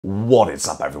What is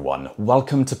up everyone?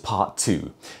 Welcome to part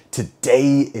 2.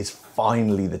 Today is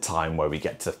finally the time where we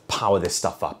get to power this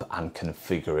stuff up and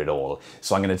configure it all.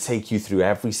 So I'm going to take you through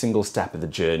every single step of the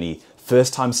journey,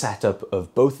 first time setup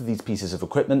of both of these pieces of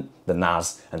equipment, the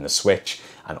NAS and the switch,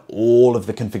 and all of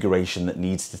the configuration that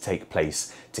needs to take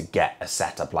place to get a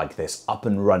setup like this up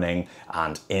and running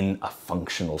and in a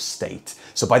functional state.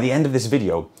 So by the end of this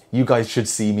video, you guys should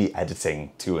see me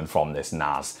editing to and from this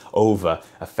NAS over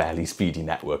a fairly speedy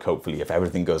network, hopefully, if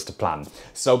everything goes to plan.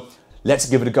 So let's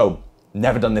give it a go.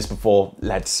 Never done this before.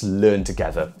 Let's learn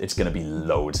together. It's going to be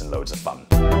loads and loads of fun.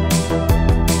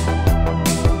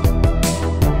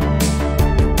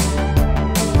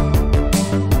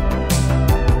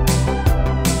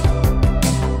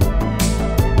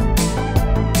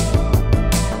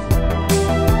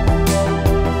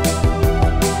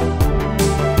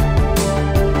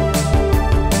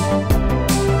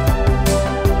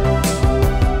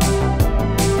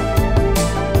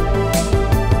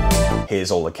 Here's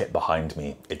all the kit behind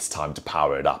me. It's time to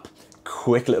power it up.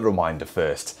 Quick little reminder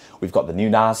first. We've got the new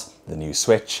NAS, the new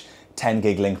switch, 10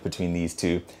 gig link between these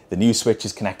two. The new switch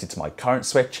is connected to my current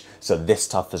switch, so this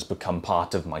stuff has become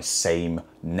part of my same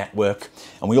network.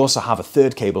 And we also have a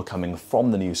third cable coming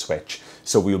from the new switch,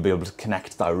 so we'll be able to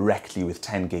connect directly with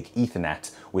 10 gig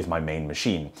Ethernet with my main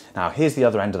machine. Now here's the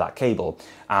other end of that cable,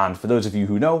 and for those of you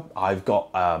who know, I've got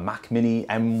a Mac Mini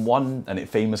M1 and it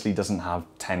famously doesn't have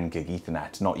 10 gig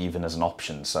Ethernet, not even as an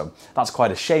option, so that's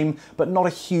quite a shame, but not a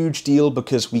huge deal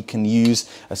because we can use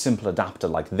a simple adapter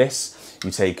like this.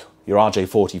 You take your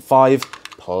RJ45,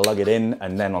 plug it in,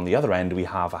 and then on the other end we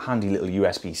have a handy little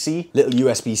USB-C. Little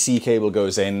USB-C cable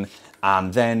goes in,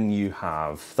 and then you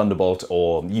have Thunderbolt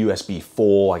or USB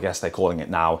 4, I guess they're calling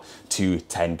it now, to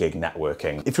 10 gig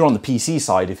networking. If you're on the PC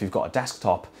side, if you've got a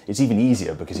desktop, it's even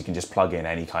easier because you can just plug in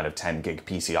any kind of 10 gig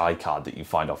PCI card that you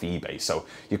find off eBay, so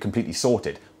you're completely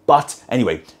sorted. But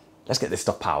anyway, let's get this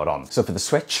stuff powered on. So for the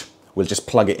switch, we'll just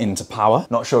plug it into power.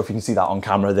 Not sure if you can see that on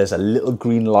camera, there's a little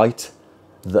green light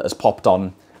that has popped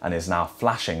on and is now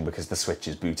flashing because the switch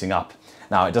is booting up.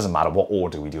 Now, it doesn't matter what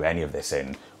order we do any of this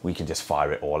in, we can just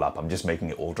fire it all up. I'm just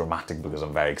making it all dramatic because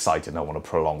I'm very excited and I want to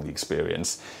prolong the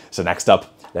experience. So next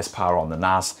up, let's power on the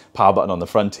NAS. Power button on the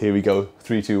front, here we go,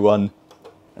 3, 2, 1,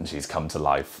 and she's come to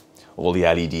life. All the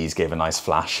LEDs gave a nice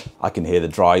flash. I can hear the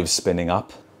drive spinning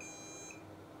up.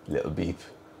 Little beep.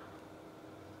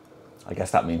 I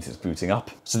guess that means it's booting up.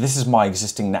 So this is my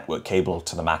existing network cable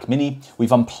to the Mac Mini.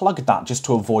 We've unplugged that just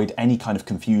to avoid any kind of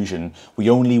confusion. We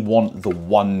only want the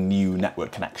one new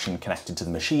network connection connected to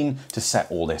the machine to set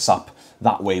all this up.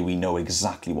 That way we know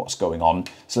exactly what's going on.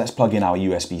 So let's plug in our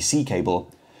USB-C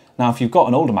cable. Now, if you've got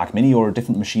an older Mac Mini or a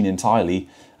different machine entirely,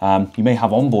 you may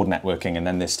have onboard networking and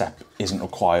then this step isn't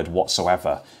required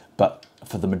whatsoever. But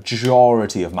for the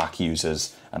majority of Mac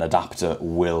users, an adapter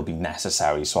will be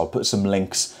necessary. So I'll put some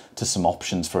links to some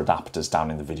options for adapters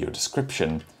down in the video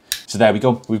description. So there we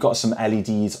go. We've got some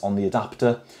LEDs on the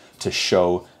adapter to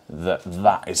show that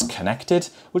that is connected.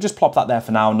 We'll just plop that there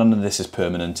for now. None of this is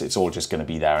permanent. It's all just going to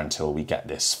be there until we get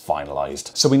this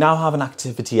finalized. So we now have an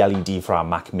activity LED for our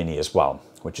Mac Mini as well,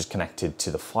 which is connected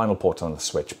to the final port on the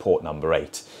switch, port number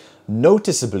 8.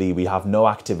 Noticeably, we have no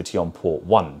activity on port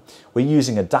 1. We're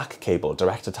using a DAC cable,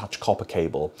 direct attach copper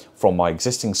cable, from my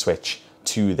existing switch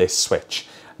to this switch.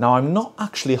 Now, I'm not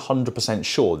actually 100%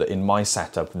 sure that in my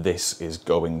setup, this is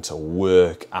going to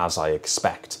work as I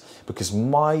expect, because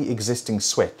my existing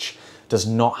switch does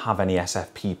not have any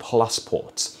SFP plus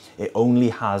ports. It only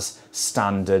has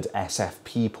standard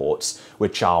SFP ports,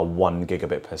 which are 1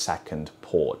 gigabit per second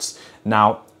ports.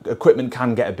 Now, equipment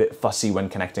can get a bit fussy when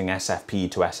connecting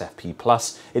SFP to SFP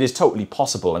plus. It is totally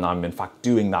possible, and I'm in fact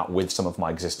doing that with some of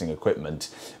my existing equipment,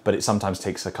 but it sometimes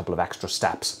takes a couple of extra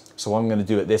steps. So what I'm going to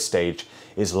do at this stage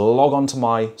is log onto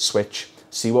my switch,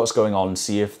 see what's going on,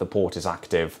 see if the port is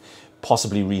active,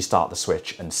 possibly restart the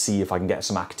switch and see if I can get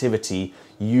some activity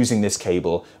using this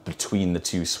cable between the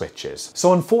two switches.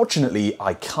 So unfortunately,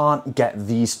 I can't get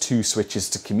these two switches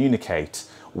to communicate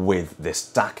with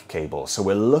this DAC cable. So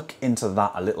we'll look into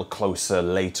that a little closer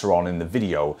later on in the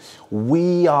video.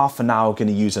 We are for now going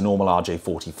to use a normal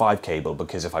RJ45 cable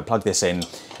because if I plug this in,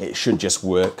 it should just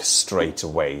work straight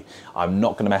away. I'm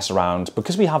not going to mess around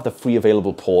because we have the free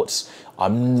available ports.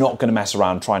 I'm not going to mess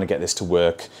around trying to get this to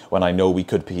work when I know we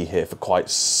could be here for quite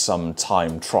some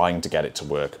time trying to get it to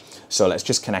work. So let's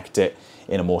just connect it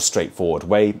in a more straightforward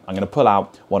way. I'm going to pull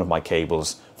out one of my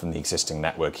cables from the existing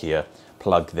network here,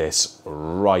 plug this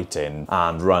right in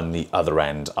and run the other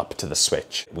end up to the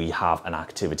switch. We have an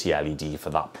activity LED for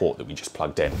that port that we just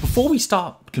plugged in. Before we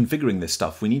start configuring this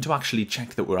stuff, we need to actually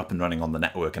check that we're up and running on the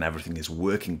network and everything is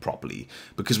working properly.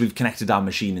 Because we've connected our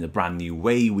machine in a brand new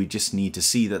way, we just need to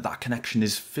see that that connection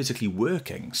is physically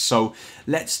working. So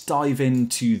let's dive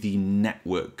into the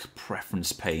network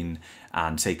preference pane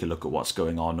and take a look at what's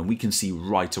going on, and we can see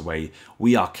right away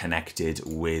we are connected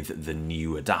with the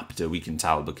new adapter. We can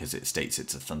tell because it states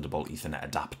it's a Thunderbolt Ethernet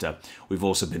adapter. We've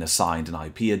also been assigned an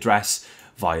IP address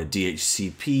via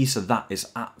DHCP, so that is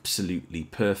absolutely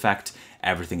perfect.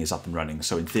 Everything is up and running,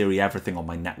 so in theory everything on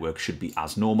my network should be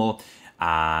as normal,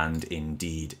 and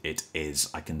indeed it is.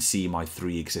 I can see my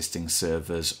 3 existing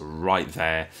servers right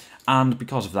there, and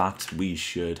because of that we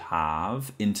should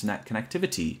have internet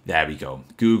connectivity. There we go,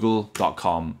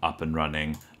 google.com up and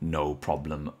running, no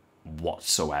problem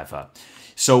whatsoever.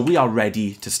 So we are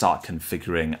ready to start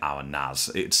configuring our NAS.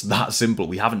 It's that simple.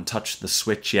 We haven't touched the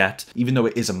switch yet. Even though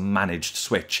it is a managed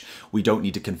switch, we don't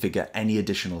need to configure any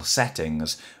additional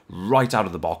settings. Right out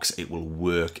of the box, it will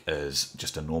work as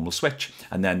just a normal switch.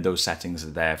 And then those settings are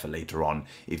there for later on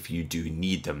if you do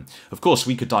need them. Of course,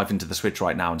 we could dive into the switch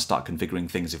right now and start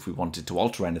configuring things if we wanted to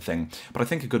alter anything. But I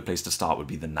think a good place to start would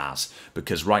be the NAS,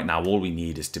 because right now all we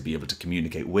need is to be able to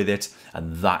communicate with it.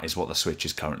 And that is what the switch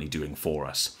is currently doing for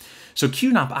us. So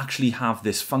QNAP actually have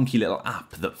this funky little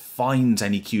app that finds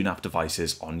any QNAP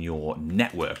devices on your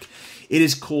network. It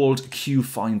is called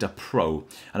Qfinder Pro,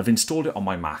 and I've installed it on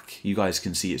my Mac. You guys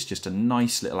can see it's just a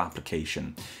nice little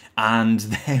application. And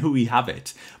there we have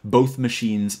it. Both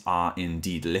machines are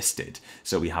indeed listed.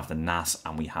 So we have the NAS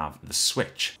and we have the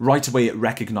switch. Right away it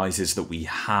recognizes that we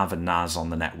have a NAS on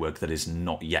the network that is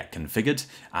not yet configured,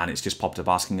 and it's just popped up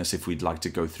asking us if we'd like to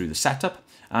go through the setup,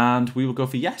 and we will go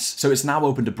for yes. So it's now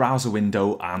opened a browser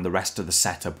window and the rest of the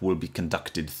setup will be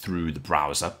conducted through the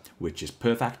browser, which is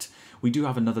perfect. We do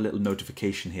have another little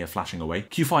notification here flashing away.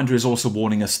 Qfinder is also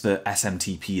warning us that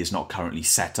SMTP is not currently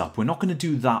set up. We're not going to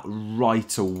do that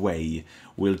right away.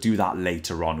 We'll do that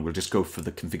later on. We'll just go for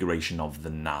the configuration of the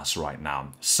NAS right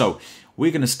now. So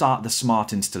we're going to start the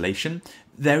Smart Installation.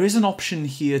 There is an option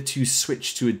here to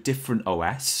switch to a different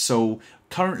OS. So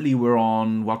currently we're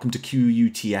on Welcome to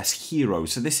QUTS Hero.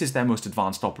 So this is their most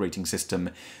advanced operating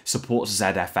system, supports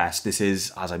ZFS. This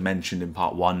is, as I mentioned in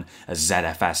part 1, a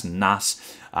ZFS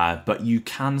NAS. But you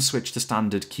can switch to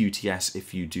standard QTS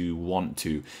if you do want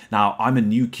to. Now, I'm a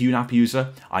new QNAP user.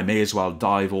 I may as well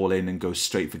dive all in and go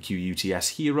straight for QUTS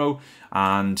Hero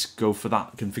and go for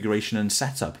that configuration and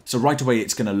setup. So right away,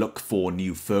 it's going to look for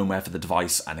new firmware for the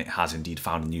device, and it has indeed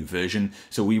found a new version.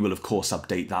 So we will, of course,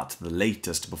 update that to the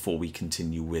latest before we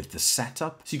continue with the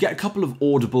setup. So you get a couple of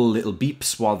audible little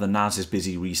beeps while the NAS is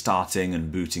busy restarting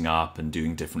and booting up and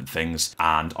doing different things.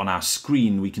 And on our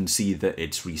screen, we can see that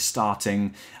it's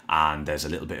restarting, and there's a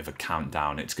little bit of a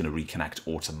countdown. It's going to reconnect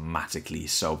automatically.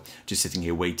 So just sitting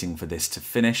here waiting for this to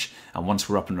finish. And once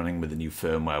we're up and running with the new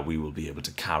firmware, we will be able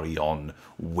to carry on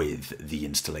with the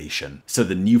installation. So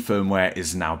the new firmware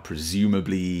is now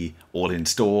presumably all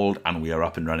installed and we are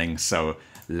up and running. So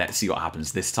let's see what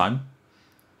happens this time.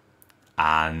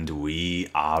 And we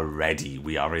are ready.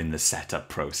 We are in the setup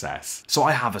process. So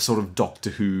I have a sort of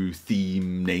Doctor Who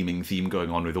theme, naming theme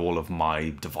going on with all of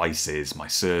my devices, my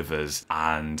servers,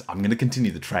 and I'm going to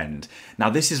continue the trend. Now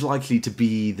this is likely to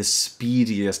be the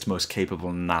speediest, most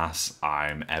capable NAS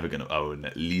I'm ever going to own,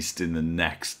 at least in the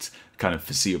next kind of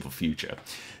foreseeable future.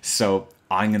 So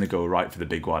I'm going to go right for the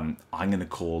big one. I'm going to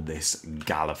call this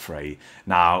Gallifrey.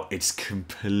 Now, it's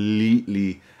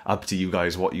completely up to you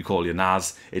guys what you call your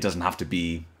NAS. It doesn't have to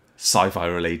be sci-fi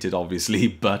related, obviously,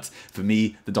 but for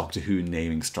me, the Doctor Who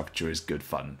naming structure is good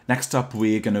fun. Next up,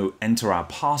 we're going to enter our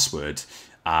password.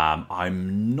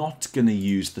 I'm not going to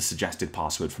use the suggested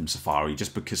password from Safari,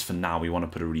 just because for now we want to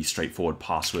put a really straightforward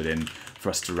password in for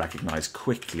us to recognize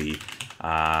quickly.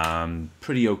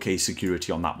 Pretty okay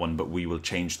security on that one, but we will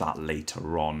change that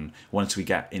later on once we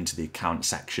get into the account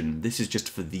section. This is just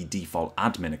for the default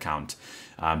admin account.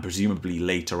 Presumably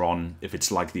later on, if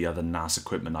it's like the other NAS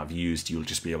equipment I've used, you'll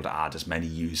just be able to add as many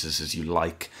users as you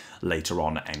like later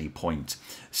on at any point.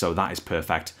 So that is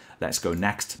perfect. Let's go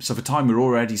next. So for time, we're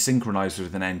already synchronized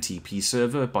with an NTP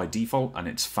server by default, and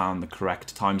it's found the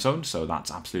correct time zone. So that's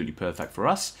absolutely perfect for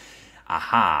us.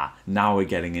 Aha, now we're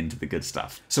getting into the good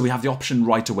stuff. So we have the option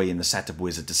right away in the setup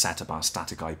wizard to set up our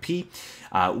static IP.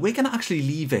 We're going to actually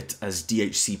leave it as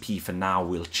DHCP for now.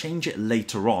 We'll change it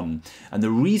later on. And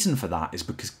the reason for that is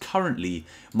because currently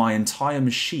my entire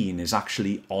machine is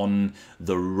actually on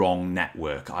the wrong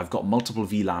network. I've got multiple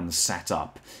VLANs set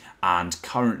up, and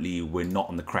currently we're not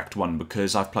on the correct one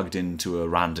because I've plugged into a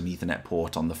random Ethernet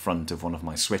port on the front of one of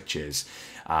my switches.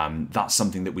 That's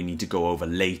something that we need to go over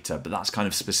later, but that's kind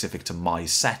of specific to my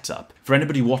setup. For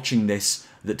anybody watching this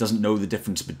that doesn't know the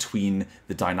difference between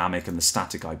the dynamic and the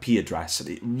static IP address,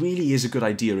 it really is a good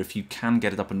idea, if you can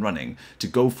get it up and running, to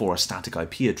go for a static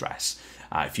IP address.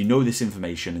 If you know this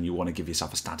information and you want to give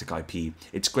yourself a static IP,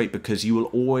 it's great because you will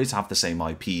always have the same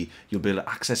IP. You'll be able to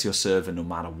access your server no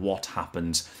matter what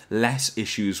happens. Less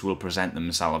issues will present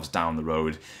themselves down the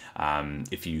road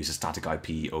if you use a static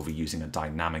IP over using a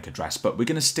dynamic address. But we're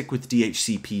going to stick with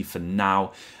DHCP for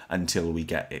now until we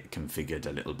get it configured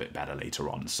a little bit better later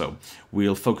on. So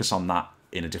we'll focus on that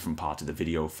in a different part of the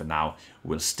video. For now,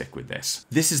 we'll stick with this.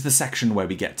 This is the section where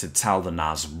we get to tell the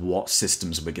NAS what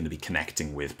systems we're going to be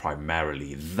connecting with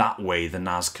primarily. That way the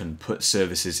NAS can put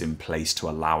services in place to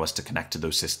allow us to connect to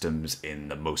those systems in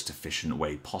the most efficient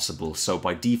way possible. So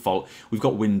by default, we've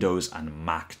got Windows and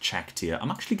Mac checked here.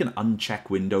 I'm actually going to uncheck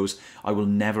Windows. I will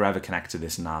never ever connect to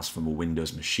this NAS from a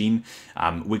Windows machine.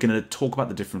 We're going to talk about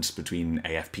the difference between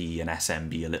AFP and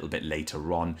SMB a little bit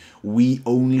later on. We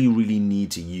only really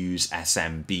need to use SMB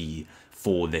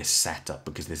for this setup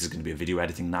because this is going to be a video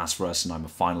editing NAS for us and I'm a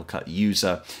Final Cut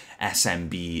user.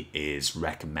 SMB is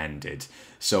recommended.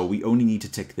 So we only need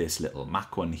to tick this little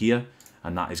Mac one here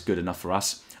and that is good enough for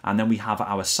us. And then we have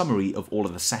our summary of all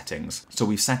of the settings. So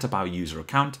we've set up our user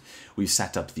account, we've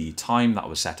set up the time that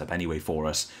was set up anyway for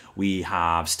us. We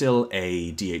have still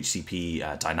a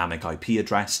DHCP dynamic IP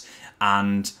address,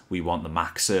 and we want the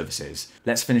Mac services.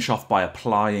 Let's finish off by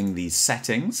applying these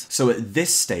settings. So at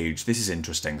this stage, this is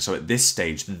interesting. So at this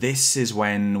stage, this is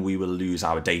when we will lose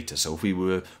our data. So if we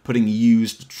were putting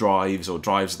used drives or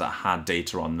drives that had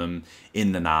data on them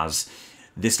in the NAS,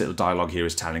 this little dialog here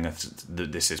is telling us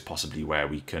that this is possibly where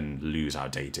we can lose our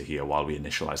data here while we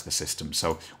initialize the system.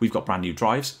 So we've got brand new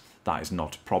drives. That is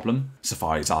not a problem.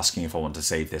 Safari is asking if I want to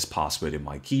save this password in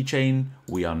my keychain.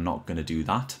 We are not going to do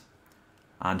that.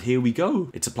 And here we go.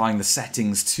 It's applying the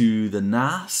settings to the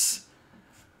NAS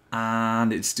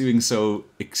and it's doing so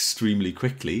extremely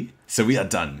quickly. So we are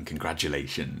done.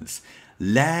 Congratulations.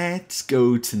 Let's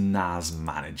go to NAS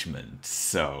management.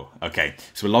 So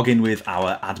we'll log in with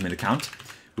our admin account,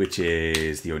 which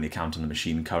is the only account on the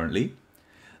machine currently.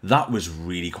 That was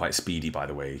really quite speedy, by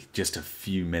the way, just a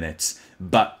few minutes,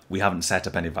 but we haven't set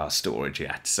up any of our storage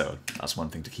yet. So that's one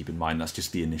thing to keep in mind. That's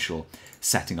just the initial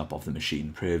setting up of the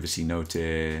machine. Privacy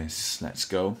notice, let's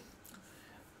go.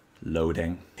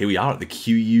 Loading. Here we are at the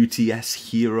QUTS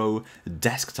Hero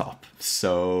desktop.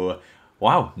 So,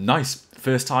 wow, nice.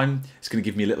 First time. It's going to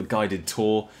give me a little guided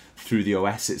tour through the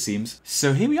OS, it seems.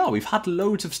 So here we are. We've had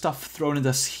loads of stuff thrown at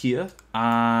us here.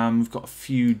 We've got a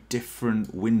few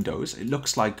different windows. It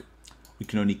looks like we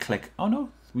can only click... Oh no,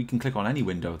 we can click on any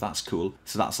window. That's cool.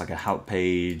 So that's like a help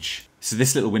page. So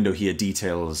this little window here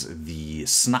details the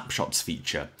snapshots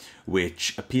feature,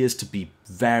 which appears to be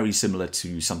very similar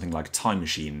to something like Time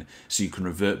Machine. So you can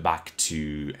revert back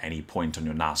to any point on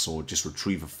your NAS or just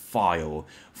retrieve a file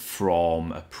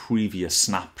from a previous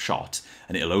snapshot,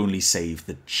 and it'll only save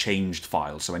the changed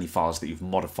files. So any files that you've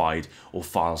modified or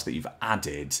files that you've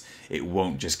added, it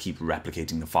won't just keep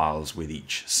replicating the files with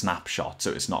each snapshot.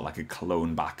 So it's not like a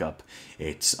clone backup,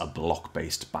 it's a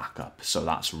block-based backup. So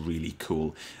that's really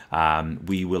cool.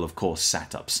 We will of course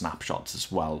set up snapshots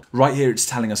as well. Right here it's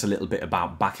telling us a little bit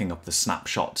about backing up the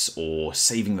snapshots or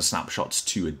saving the snapshots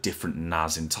to a different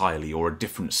NAS entirely or a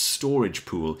different storage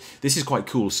pool. This is quite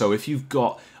cool. So if you've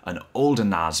got an older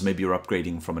NAS, maybe you're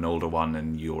upgrading from an older one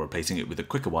and you're replacing it with a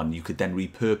quicker one, you could then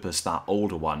repurpose that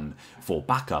older one for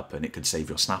backup and it could save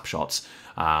your snapshots.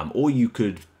 Or you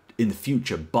could in the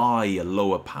future buy a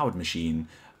lower powered machine,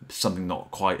 something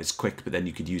not quite as quick, but then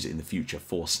you could use it in the future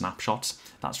for snapshots.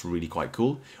 That's really quite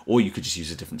cool. Or you could just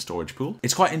use a different storage pool.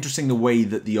 It's quite interesting the way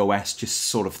that the OS just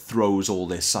sort of throws all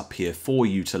this up here for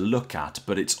you to look at,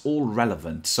 but it's all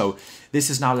relevant. So this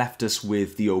has now left us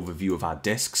with the overview of our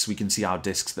disks. We can see our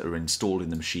disks that are installed in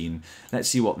the machine. Let's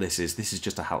see what this is. This is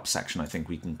just a help section. I think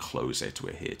we can close it.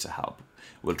 We're here to help.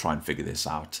 We'll try and figure this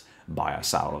out by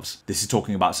ourselves. This is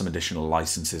talking about some additional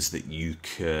licenses that you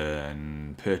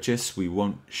can purchase. We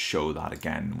won't show that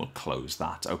again. We'll close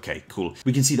that. Okay, cool.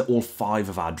 We can see that all 5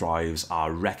 of our drives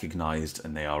are recognized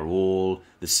and they are all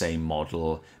the same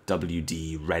model,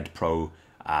 WD Red Pro,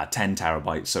 10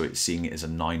 terabytes. So it's seeing it as a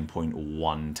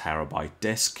 9.1 terabyte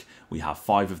disk. We have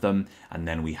 5 of them, and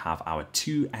then we have our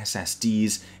 2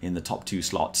 SSDs in the top 2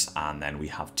 slots, and then we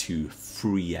have 2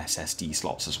 free SSD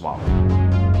slots as well.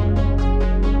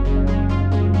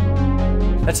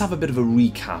 Let's have a bit of a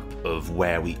recap of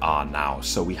where we are now.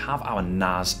 So we have our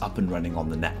NAS up and running on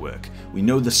the network. We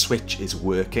know the switch is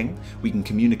working. We can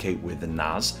communicate with the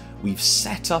NAS. We've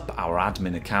set up our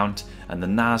admin account and the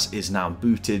NAS is now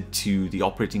booted to the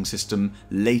operating system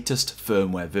latest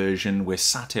firmware version. We're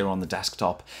sat here on the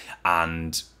desktop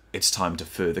and it's time to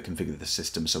further configure the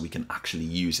system so we can actually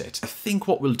use it. I think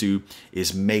what we'll do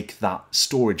is make that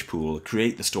storage pool,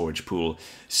 create the storage pool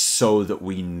so that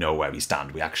we know where we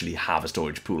stand. We actually have a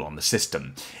storage pool on the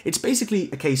system. It's basically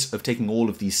a case of taking all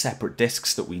of these separate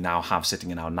disks that we now have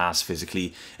sitting in our NAS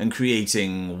physically and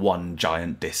creating one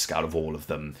giant disk out of all of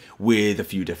them with a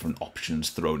few different options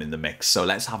thrown in the mix. So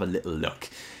let's have a little look.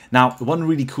 Now, one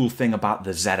really cool thing about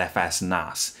the ZFS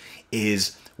NAS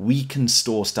is we can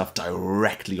store stuff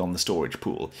directly on the storage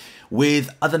pool. With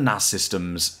other NAS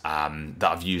systems that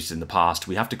I've used in the past,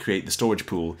 we have to create the storage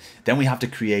pool, then we have to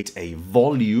create a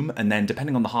volume, and then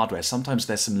depending on the hardware, sometimes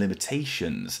there's some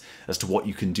limitations as to what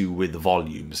you can do with the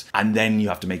volumes. And then you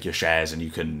have to make your shares and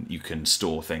you can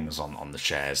store things on the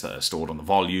shares that are stored on the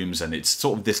volumes, and it's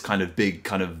sort of this kind of big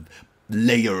kind of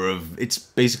layer of, it's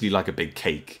basically like a big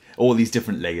cake. All these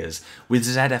different layers. With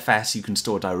ZFS, you can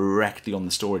store directly on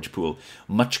the storage pool,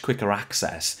 much quicker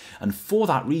access. And for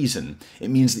that reason, it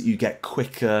means that you get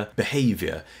quicker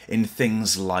behavior in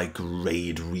things like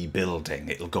RAID rebuilding.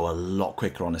 It'll go a lot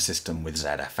quicker on a system with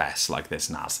ZFS like this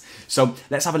NAS. So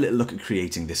let's have a little look at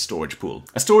creating this storage pool.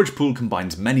 A storage pool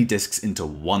combines many disks into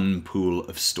one pool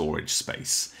of storage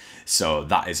space. So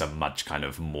that is a much kind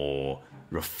of more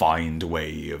refined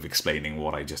way of explaining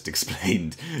what I just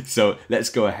explained. So let's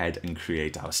go ahead and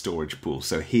create our storage pool.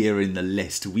 So here in the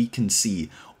list, we can see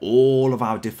all of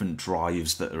our different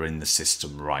drives that are in the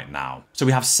system right now. So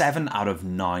we have 7 out of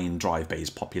 9 drive bays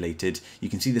populated. You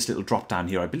can see this little drop down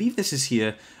here. I believe this is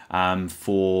here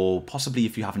for possibly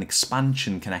if you have an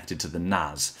expansion connected to the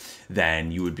NAS,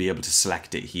 then you would be able to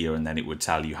select it here and then it would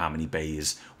tell you how many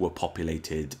bays were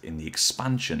populated in the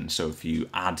expansion. So if you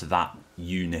add that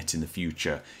unit in the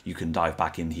future, you can dive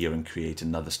back in here and create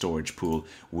another storage pool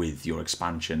with your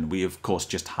expansion. We of course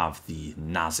just have the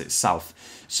NAS itself,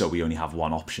 so we only have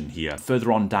one option here.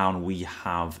 Further on down we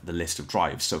have the list of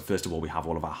drives. So first of all we have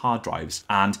all of our hard drives,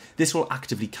 and this will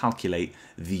actively calculate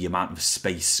the amount of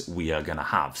space we are going to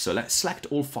have. So let's select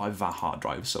all 5 of our hard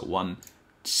drives. So 1,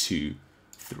 2,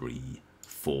 3,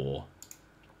 4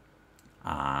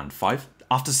 and 5.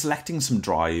 After selecting some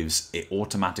drives, it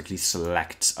automatically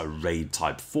selects a RAID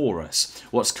type for us.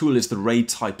 What's cool is the RAID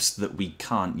types that we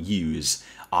can't use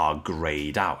are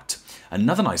grayed out.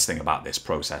 Another nice thing about this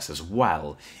process as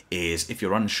well is if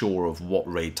you're unsure of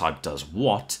what RAID type does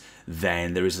what,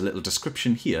 then there is a little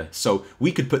description here. So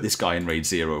we could put this guy in RAID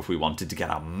 0 if we wanted to get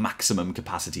our maximum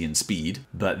capacity and speed.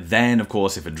 But then, of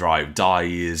course, if a drive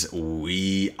dies,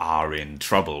 we are in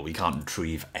trouble. We can't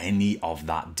retrieve any of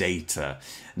that data.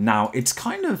 Now, it's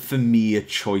kind of, for me, a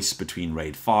choice between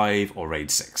RAID 5 or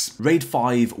RAID 6. RAID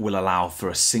 5 will allow for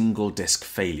a single disk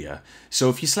failure. So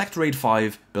if you select RAID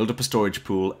 5, build up a storage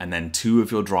pool, and then 2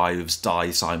 of your drives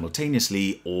die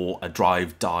simultaneously, or a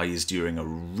drive dies during a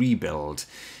rebuild,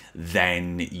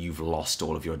 then you've lost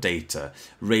all of your data.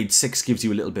 RAID 6 gives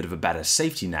you a little bit of a better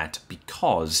safety net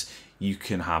because you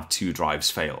can have 2 drives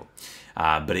fail.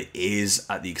 But it is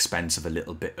at the expense of a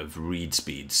little bit of read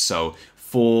speed. So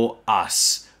for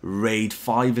us, RAID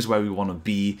 5 is where we want to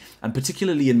be, and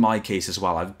particularly in my case as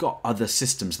well, I've got other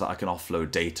systems that I can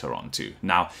offload data onto.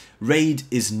 Now, RAID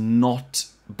is not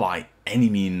by any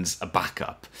means a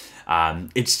backup.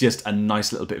 It's just a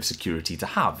nice little bit of security to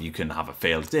have. You can have a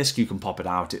failed disk, you can pop it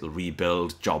out, it'll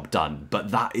rebuild, job done.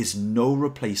 But that is no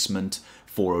replacement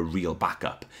for a real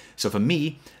backup. So for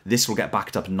me, this will get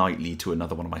backed up nightly to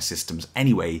another one of my systems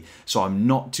anyway, so I'm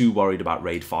not too worried about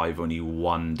RAID 5 only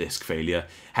 1 disk failure.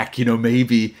 Heck, you know,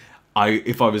 maybe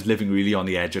if I was living really on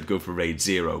the edge, I'd go for RAID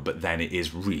 0, but then it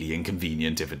is really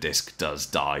inconvenient if a disk does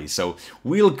die. So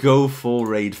we'll go for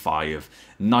RAID 5.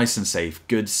 Nice and safe,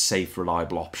 good, safe,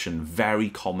 reliable option. Very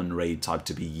common RAID type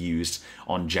to be used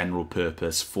on general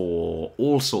purpose for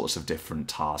all sorts of different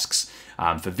tasks.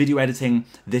 For video editing,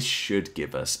 this should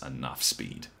give us enough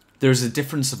speed. There is a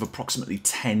difference of approximately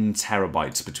 10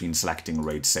 terabytes between selecting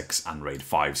RAID 6 and RAID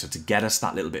 5. So to get us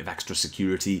that little bit of extra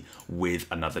security with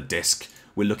another disk,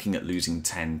 we're looking at losing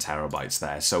 10 terabytes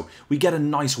there. So we get a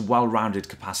nice well-rounded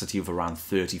capacity of around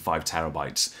 35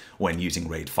 terabytes when using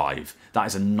RAID 5. That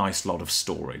is a nice lot of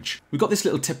storage. We've got this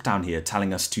little tip down here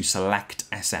telling us to select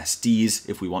SSDs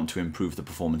if we want to improve the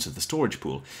performance of the storage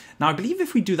pool. Now, I believe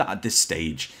if we do that at this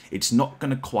stage, it's not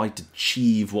going to quite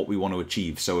achieve what we want to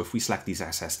achieve. So if we select these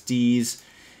SSDs,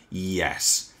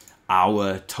 yes,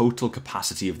 our total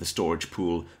capacity of the storage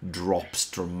pool drops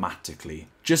dramatically.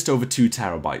 Just over 2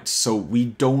 terabytes. So we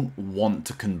don't want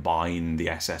to combine the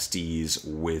SSDs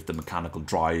with the mechanical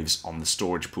drives on the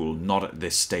storage pool, not at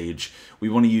this stage. We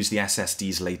want to use the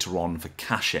SSDs later on for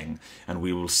caching, and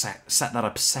we will set that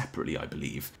up separately, I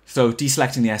believe. So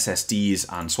deselecting the SSDs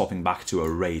and swapping back to a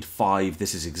RAID 5,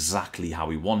 this is exactly how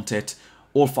we want it.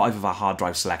 All 5 of our hard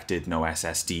drives selected, no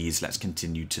SSDs. Let's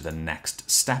continue to the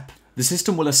next step. The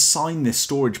system will assign this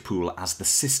storage pool as the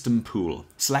system pool.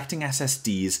 Selecting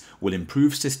SSDs will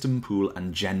improve system pool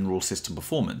and general system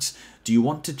performance. Do you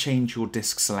want to change your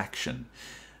disk selection?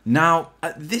 Now,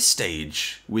 at this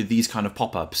stage, with these kind of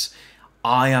pop-ups,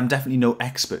 I am definitely no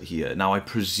expert here. Now, I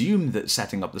presume that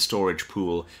setting up the storage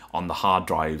pool on the hard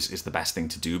drives is the best thing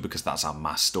to do because that's our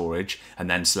mass storage, and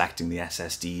then selecting the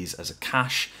SSDs as a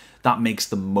cache. That makes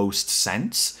the most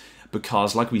sense.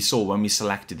 Because like we saw when we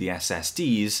selected the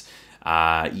SSDs,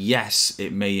 yes,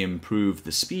 it may improve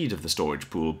the speed of the storage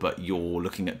pool, but you're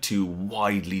looking at 2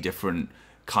 widely different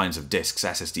kinds of disks,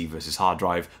 SSD versus hard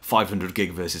drive, 500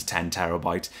 gig versus 10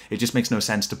 terabyte. It just makes no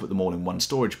sense to put them all in one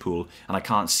storage pool, and I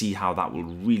can't see how that will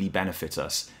really benefit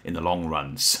us in the long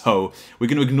run. So we're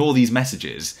going to ignore these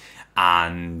messages,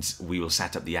 and we will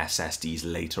set up the SSDs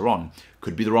later on.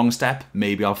 Could be the wrong step,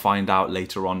 maybe I'll find out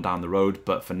later on down the road,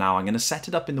 but for now I'm going to set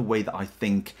it up in the way that I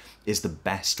think is the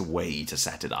best way to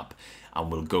set it up, and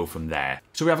we'll go from there.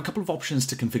 So we have a couple of options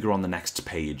to configure on the next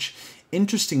page.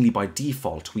 Interestingly, by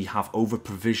default, we have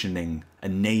over-provisioning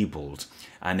enabled,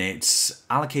 and it's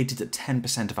allocated at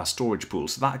 10% of our storage pool,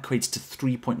 so that equates to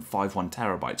 3.51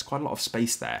 terabytes, quite a lot of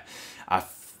space there.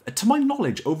 To my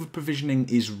knowledge, over-provisioning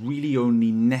is really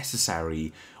only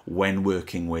necessary when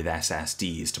working with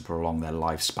SSDs to prolong their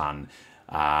lifespan,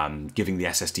 giving the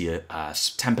SSD a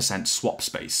 10% swap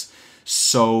space.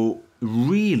 So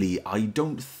really, I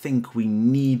don't think we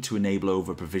need to enable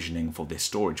over-provisioning for this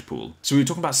storage pool. So we were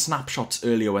talking about snapshots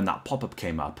earlier when that pop-up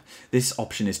came up. This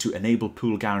option is to enable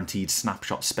pool guaranteed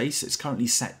snapshot space. It's currently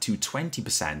set to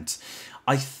 20%.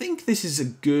 I think this is a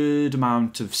good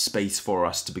amount of space for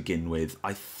us to begin with.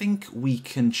 I think we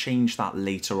can change that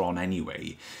later on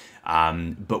anyway.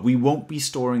 But we won't be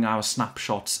storing our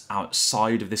snapshots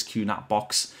outside of this QNAP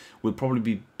box. We'll probably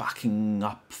be backing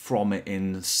up from it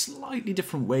in a slightly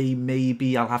different way,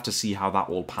 maybe. I'll have to see how that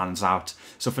all pans out.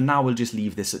 So for now, we'll just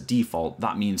leave this at default.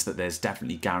 That means that there's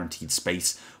definitely guaranteed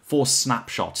space for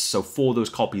snapshots, so for those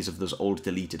copies of those old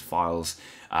deleted files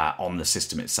on the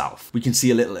system itself. We can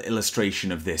see a little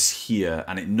illustration of this here,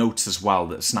 and it notes as well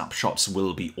that snapshots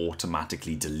will be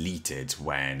automatically deleted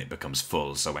when it becomes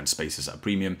full. So when space is at a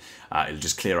premium, it'll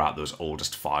just clear out those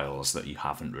oldest files that you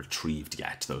haven't retrieved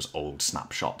yet, those old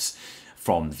snapshots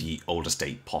from the oldest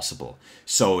date possible.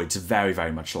 So it's very,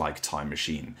 very much like Time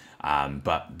Machine.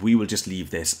 But we will just leave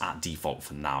this at default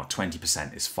for now.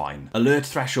 20% is fine. Alert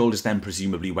threshold is then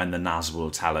presumably when the NAS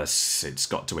will tell us it's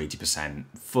got to 80%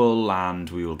 full, and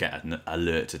we will get an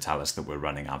alert to tell us that we're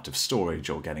running out of storage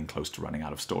or getting close to running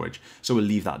out of storage. So we'll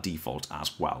leave that default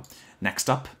as well.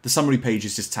 Next up, the summary page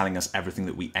is just telling us everything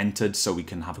that we entered, so we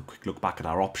can have a quick look back at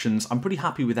our options. I'm pretty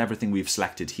happy with everything we've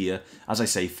selected here. As I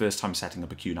say, first time setting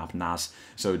up a QNAP NAS,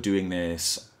 so doing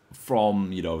this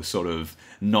from, you know, sort of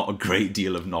not a great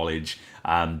deal of knowledge,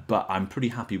 but I'm pretty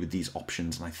happy with these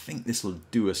options, and I think this will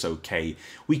do us okay.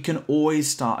 We can always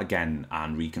start again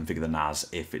and reconfigure the NAS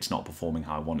if it's not performing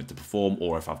how I want it to perform,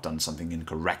 or if I've done something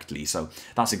incorrectly. So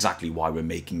that's exactly why we're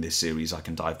making this series. I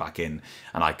can dive back in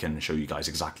and I can show you guys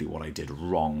exactly what I did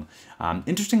wrong.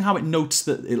 Interesting how it notes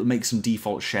that it'll make some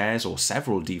default shares, or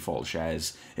several default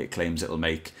shares it claims it'll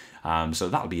make. So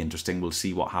that'll be interesting. We'll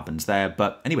see what happens there.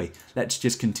 But anyway, let's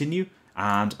just continue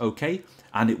and okay.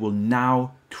 And it will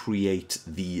now create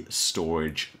the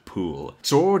storage pool.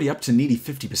 So we're already up to nearly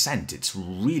 50%. It's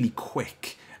really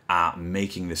quick at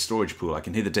making this storage pool. I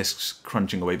can hear the disks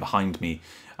crunching away behind me.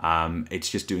 It's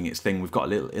just doing its thing. We've got a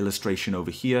little illustration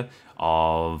over here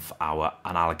of our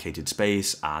unallocated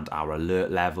space and our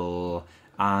alert level.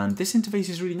 And this interface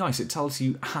is really nice. It tells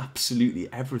you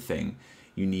absolutely everything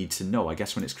you need to know. I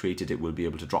guess when it's created, it will be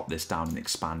able to drop this down and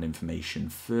expand information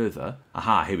further.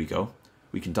 Aha, here we go.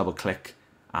 We can double click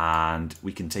and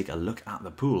we can take a look at the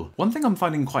pool. One thing I'm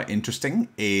finding quite interesting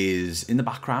is in the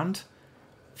background,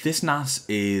 this NAS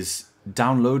is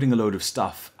downloading a load of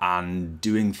stuff and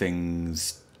doing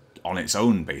things on its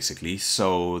own, basically.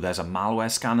 So there's a malware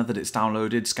scanner that it's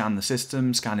downloaded, scan the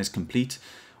system, scan is complete,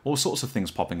 all sorts of things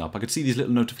popping up. I could see these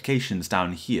little notifications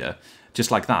down here,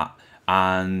 just like that.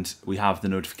 And we have the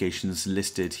notifications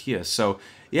listed here. So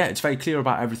yeah, it's very clear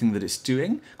about everything that it's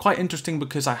doing. Quite interesting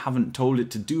because I haven't told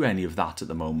it to do any of that at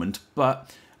the moment,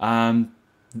 but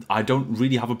I don't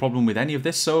really have a problem with any of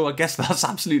this, so I guess that's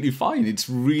absolutely fine. It's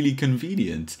really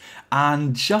convenient.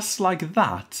 And just like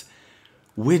that,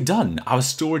 we're done. Our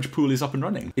storage pool is up and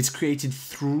running. It's created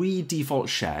 3 default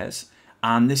shares,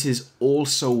 and this is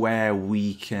also where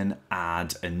we can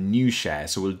add a new share.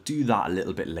 So we'll do that a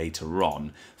little bit later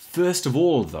on. First of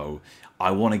all, though,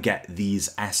 I want to get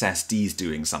these SSDs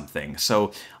doing something.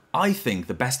 So I think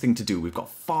the best thing to do, we've got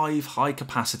 5 high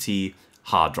capacity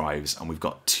hard drives and we've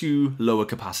got 2 lower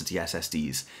capacity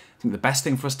SSDs. I think the best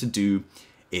thing for us to do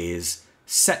is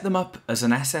set them up as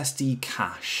an SSD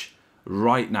cache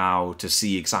right now to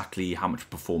see exactly how much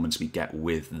performance we get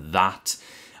with that.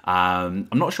 I'm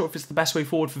not sure if it's the best way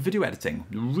forward for video editing,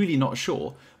 really not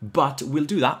sure, but we'll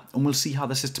do that and we'll see how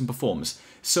the system performs.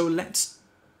 So let's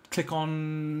click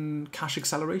on cache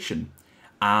acceleration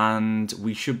and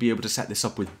we should be able to set this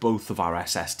up with both of our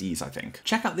SSDs, I think.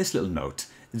 Check out this little note.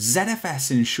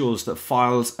 ZFS ensures that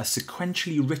files are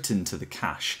sequentially written to the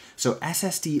cache, so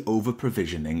SSD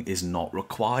over-provisioning is not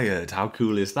required. How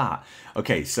cool is that?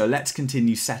 Okay, so let's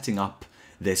continue setting up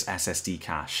this SSD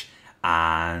cache,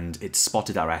 and it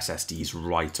spotted our SSDs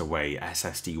right away,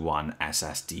 SSD1,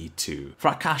 SSD2. For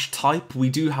our cache type, we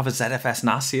do have a ZFS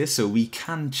NAS here, so we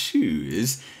can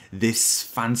choose this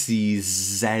fancy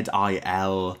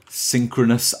ZIL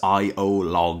synchronous IO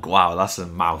log. Wow, that's a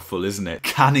mouthful, isn't it?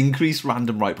 Can increase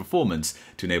random write performance.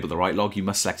 To enable the write log, you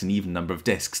must select an even number of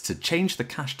disks. To change the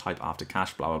cache type after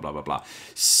cache, blah, blah, blah, blah, blah.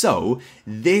 So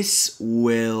this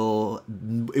will,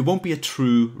 it won't be a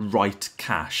true write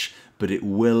cache, but it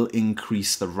will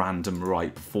increase the random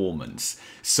write performance.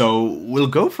 So we'll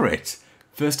go for it.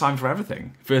 First time for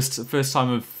everything. First time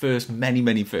of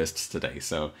many firsts today.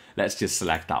 So let's just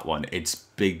select that one. It's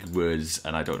big words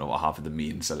and I don't know what half of them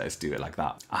mean, so let's do it like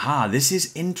that. Aha, this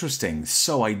is interesting.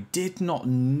 So I did not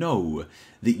know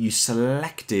that you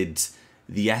selected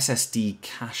the SSD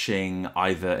caching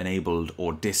either enabled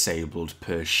or disabled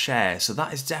per share. So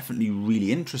that is definitely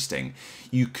really interesting.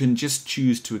 You can just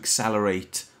choose to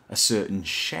accelerate a certain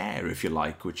share if you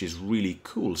like, which is really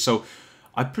cool. So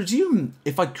I presume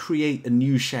if I create a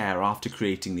new share after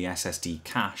creating the SSD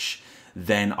cache,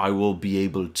 then I will be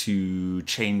able to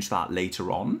change that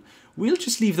later on. We'll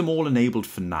just leave them all enabled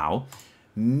for now.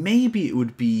 Maybe it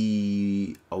would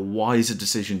be a wiser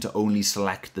decision to only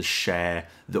select the share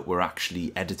that we're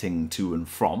actually editing to and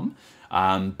from.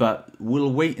 But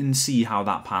we'll wait and see how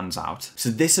that pans out. So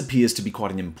this appears to be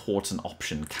quite an important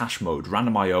option. Cache mode,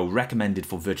 random IO, recommended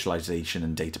for virtualization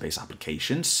and database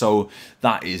applications. So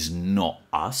that is not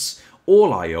us.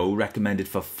 All IO, recommended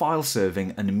for file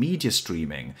serving and media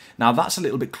streaming. Now that's a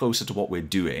little bit closer to what we're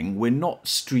doing. We're not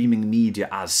streaming media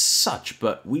as such,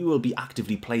 but we will be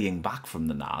actively playing back from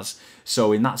the NAS.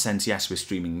 So in that sense, yes, we're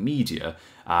streaming media.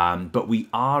 But we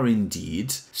are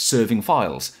indeed serving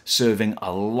files, serving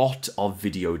a lot of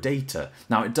video data.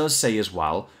 Now it does say as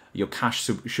well, your cache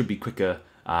should be quicker.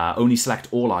 Only select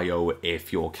all IO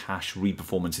if your cache read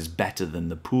performance is better than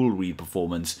the pool read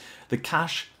performance. The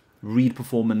cache read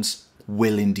performance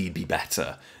will indeed be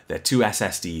better. They're 2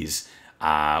 SSDs,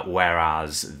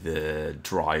 whereas the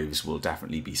drives will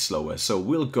definitely be slower. So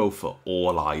we'll go for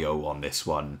all IO on this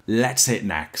one. Let's hit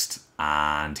next.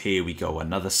 And here we go,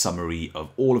 another summary of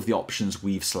all of the options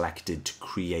we've selected to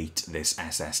create this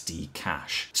SSD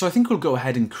cache. So I think we'll go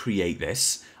ahead and create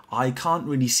this. I can't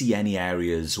really see any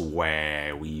areas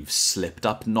where we've slipped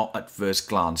up, not at first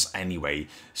glance anyway.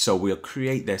 So we'll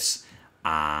create this,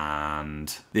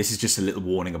 and this is just a little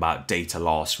warning about data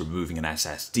loss, removing an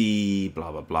SSD,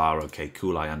 blah, blah, blah. Okay,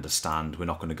 cool, I understand. We're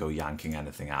not going to go yanking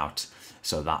anything out.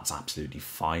 So that's absolutely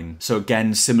fine. So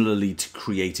again, similarly to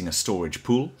creating a storage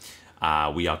pool,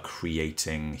 we are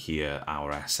creating here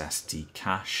our SSD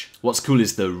cache. What's cool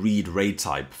is the read RAID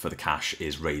type for the cache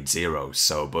is RAID 0.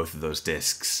 So both of those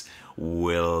disks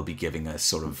will be giving us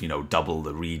sort of, double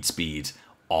the read speed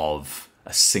of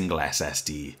a single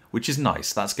SSD, which is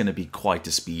nice. That's going to be quite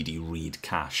a speedy read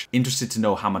cache. Interested to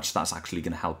know how much that's actually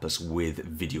going to help us with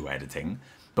video editing.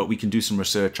 But we can do some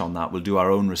research on that. We'll do our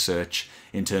own research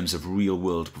in terms of real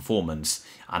world performance.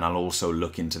 And I'll also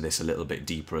look into this a little bit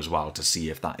deeper as well to see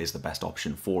if that is the best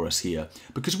option for us here.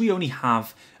 Because we only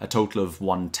have a total of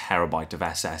 1 terabyte of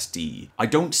SSD, I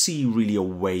don't see really a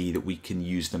way that we can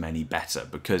use them any better.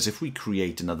 Because if we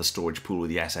create another storage pool with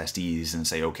the SSDs and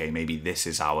say, okay, maybe this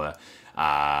is our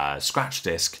scratch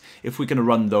disk, if we're going to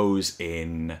run those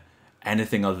in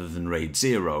anything other than RAID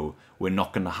 0, we're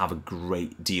not going to have a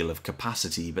great deal of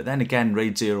capacity. But then again,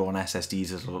 RAID 0 on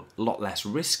SSDs is a lot less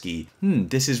risky.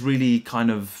 This is really kind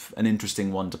of an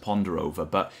interesting one to ponder over,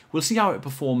 but we'll see how it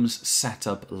performs set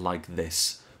up like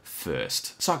this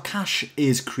first. So our cache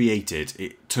is created.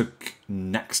 It took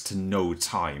next to no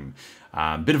time.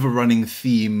 Bit of a running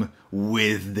theme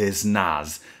with this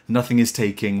NAS. Nothing is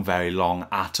taking very long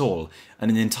at all.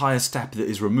 And an entire step that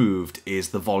is removed is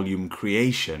the volume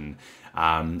creation.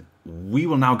 We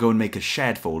will now go and make a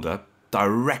shared folder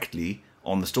directly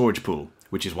on the storage pool,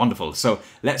 which is wonderful. So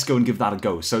let's go and give that a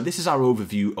go. So this is our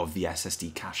overview of the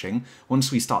SSD caching.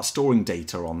 Once we start storing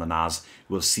data on the NAS,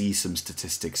 we'll see some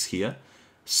statistics here.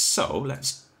 So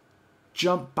let's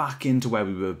jump back into where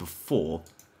we were before.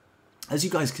 As you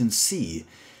guys can see,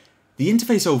 the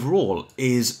interface overall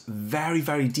is very,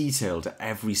 very detailed at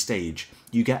every stage.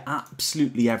 You get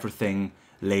absolutely everything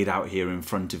laid out here in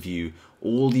front of you,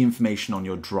 all the information on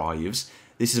your drives.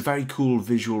 This is a very cool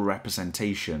visual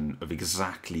representation of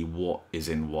exactly what is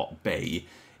in what bay.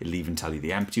 It'll even tell you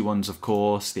the empty ones, of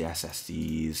course, the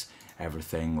SSDs,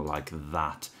 everything like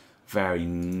that. Very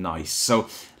nice. So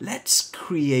let's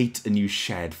create a new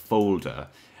shared folder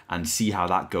and see how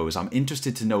that goes. I'm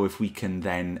interested to know if we can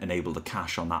then enable the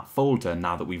cache on that folder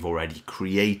now that we've already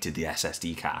created the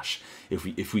SSD cache,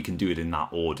 if we can do it in that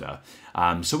order.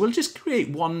 So we'll just create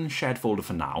one shared folder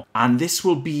for now, and this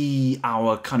will be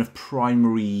our kind of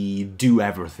primary do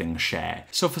everything share.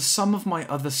 So for some of my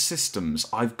other systems,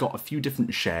 I've got a few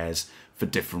different shares for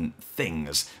different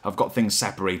things. I've got things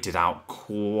separated out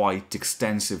quite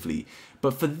extensively,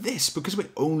 but for this, because we're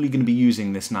only going to be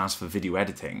using this NAS for video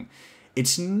editing,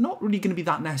 it's not really going to be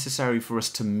that necessary for us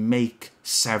to make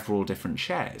several different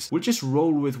shares. We'll just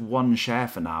roll with one share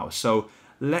for now. So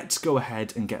let's go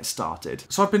ahead and get started.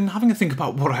 So I've been having a think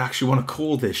about what I actually want to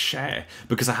call this share,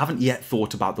 because I haven't yet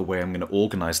thought about the way I'm going to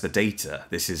organize the data.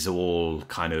 This is all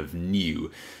kind of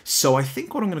new. So I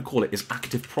think what I'm going to call it is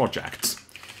active projects.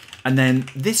 And then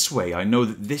this way I know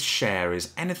that this share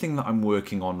is anything that I'm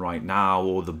working on right now,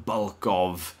 or the bulk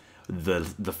of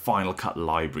the Final Cut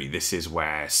library. This is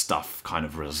where stuff kind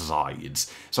of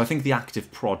resides. So I think the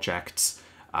active projects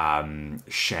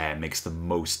share makes the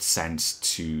most sense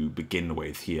to begin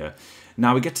with here.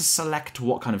 Now we get to select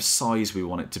what kind of size we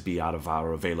want it to be out of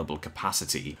our available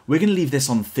capacity. We're going to leave this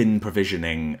on thin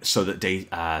provisioning so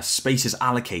that space is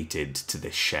allocated to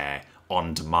this share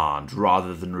on demand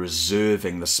rather than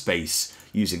reserving the space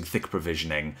using thick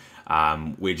provisioning.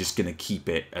 We're just going to keep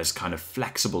it as kind of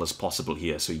flexible as possible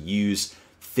here, so use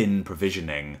thin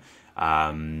provisioning.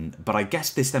 But I guess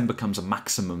this then becomes a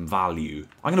maximum value.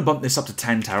 I'm going to bump this up to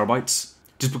 10 terabytes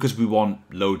just because we want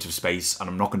loads of space and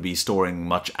I'm not going to be storing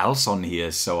much else on here,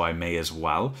 so I may as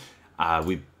well.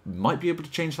 We might be able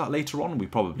to change that later on, we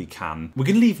probably can. We're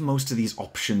going to leave most of these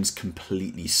options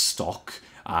completely stock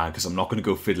because I'm not going to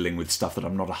go fiddling with stuff that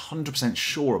I'm not 100%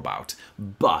 sure about,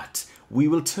 but we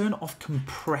will turn off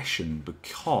compression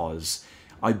because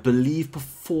I believe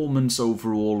performance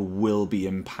overall will be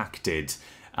impacted.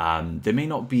 There may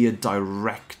not be a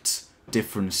direct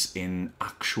difference in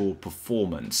actual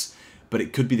performance, but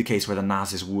it could be the case where the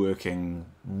NAS is working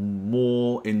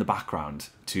more in the background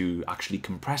to actually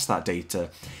compress that data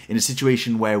in a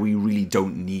situation where we really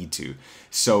don't need to.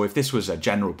 So if this was a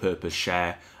general purpose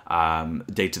share,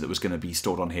 data that was going to be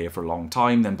stored on here for a long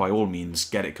time, then by all means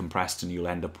get it compressed and you'll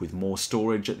end up with more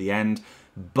storage at the end.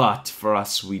 But for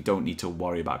us, we don't need to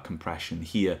worry about compression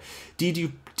here.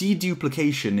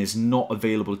 Deduplication is not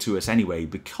available to us anyway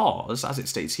because, as it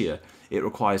states here, it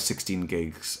requires 16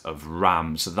 gigs of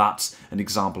RAM. So that's an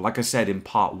example. Like I said in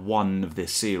part 1 of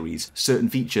this series, certain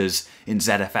features in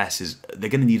ZFS, they're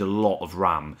going to need a lot of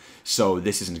RAM. So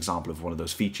this is an example of one of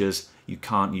those features. You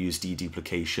can't use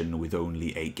deduplication with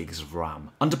only 8 gigs of RAM.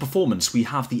 Under performance, we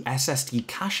have the SSD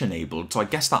cache enabled. So I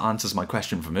guess that answers my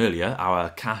question from earlier.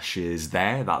 Our cache is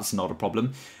there, that's not a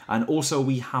problem. And also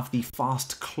we have the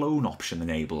fast clone option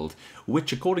enabled,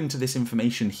 which according to this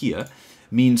information here,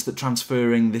 means that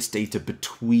transferring this data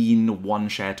between one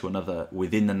share to another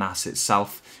within the NAS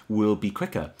itself will be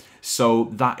quicker. So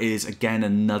that is, again,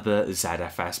 another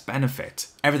ZFS benefit.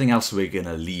 Everything else we're going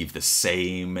to leave the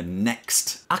same.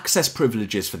 Next, access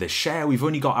privileges for this share. We've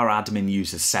only got our admin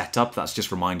users set up. That's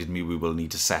just reminded me we will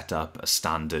need to set up a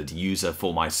standard user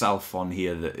for myself on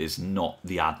here that is not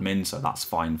the admin, so that's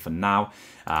fine for now.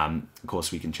 Of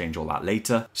course, we can change all that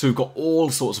later. So we've got all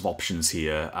sorts of options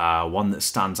here. One that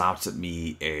stands out at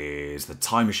me is the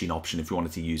Time Machine option. If you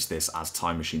wanted to use this as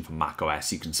Time Machine for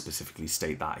macOS, you can specifically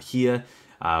state that here.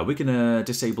 We're going to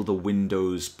disable the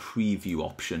Windows preview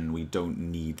option. We don't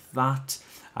need that.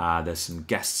 There's some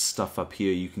guest stuff up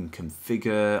here you can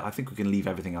configure. I think we can leave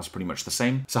everything else pretty much the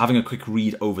same. So having a quick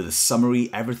read over the summary,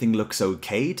 everything looks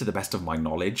okay to the best of my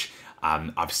knowledge.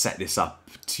 I've set this up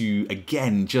to,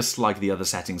 again, just like the other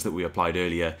settings that we applied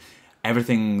earlier,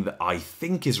 Everything that I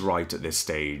think is right at this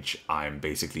stage, I'm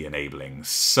basically enabling.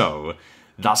 So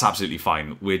that's absolutely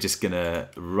fine. We're just gonna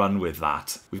run with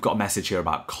that. We've got a message here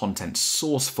about content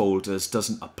source folders,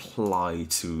 doesn't apply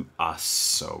to us,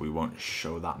 so we won't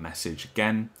show that message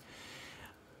again.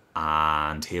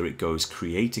 And here it goes,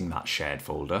 creating that shared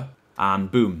folder.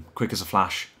 And boom, quick as a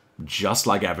flash, just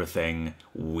like everything,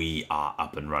 we are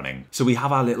up and running. So we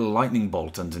have our little lightning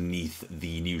bolt underneath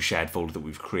the new shared folder that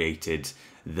we've created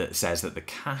that says that the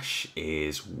cache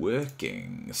is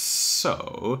working.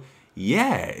 So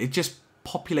yeah, it just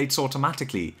populates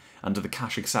automatically under the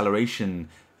cache acceleration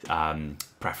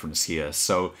preference here.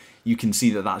 So you can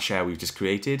see that that share we've just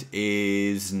created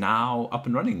is now up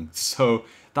and running. So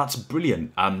that's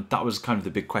brilliant. That was kind of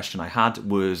the big question I had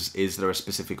was, is there a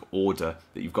specific order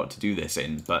that you've got to do this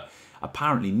in? But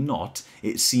apparently not.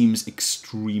 It seems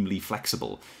extremely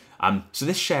flexible. So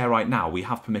this share right now, we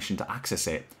have permission to access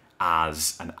it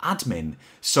as an admin.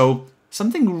 So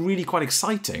something really quite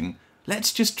exciting.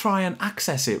 Let's just try and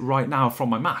access it right now from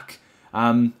my Mac.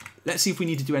 Let's see if we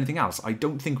need to do anything else. I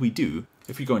don't think we do.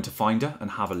 If we go into Finder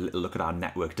and have a little look at our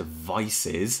network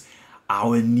devices,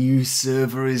 our new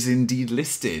server is indeed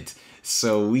listed.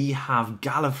 So we have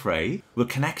Gallifrey. We'll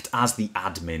connect as the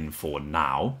admin for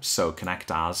now. So connect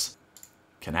as,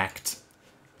 connect,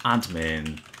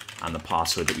 admin, and the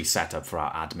password that we set up for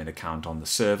our admin account on the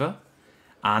server.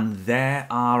 And there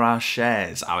are our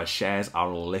shares. Our shares are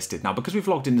all listed. Now, because we've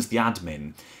logged in as the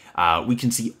admin, we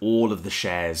can see all of the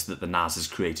shares that the NAS has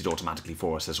created automatically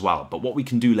for us as well. But what we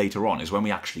can do later on is when we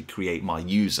actually create my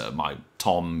user, my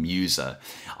Tom user,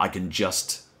 I can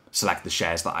just select the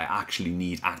shares that I actually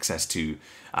need access to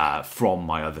from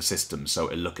my other system. So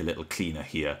it'll look a little cleaner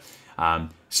here.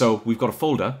 So we've got a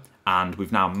folder and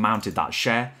we've now mounted that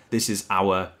share. This is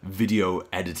our video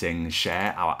editing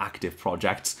share, our active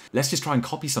projects. Let's just try and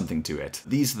copy something to it.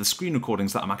 These are the screen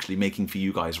recordings that I'm actually making for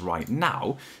you guys right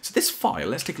now. So this file,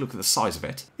 let's take a look at the size of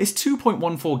it. It's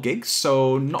 2.14 gigs,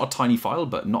 so not a tiny file,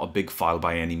 but not a big file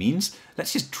by any means.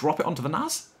 Let's just drop it onto the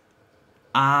NAS.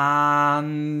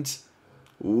 And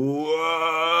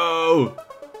whoa!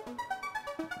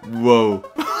 Whoa.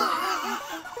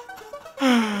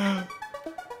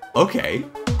 Okay.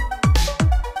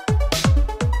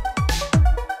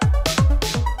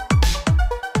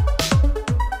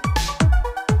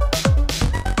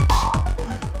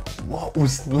 What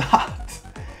was that?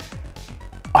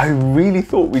 I really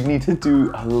thought we'd need to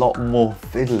do a lot more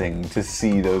fiddling to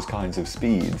see those kinds of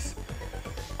speeds.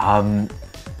 I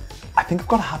think I've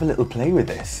got to have a little play with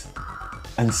this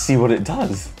and see what it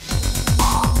does.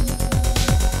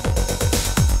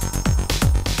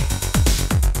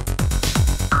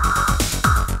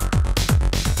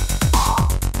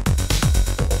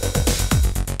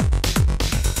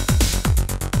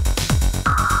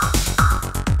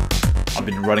 I've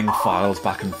been running files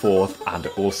back and forth and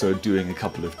also doing a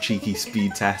couple of cheeky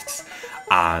speed tests,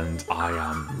 and I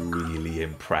am really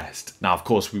impressed. Now, of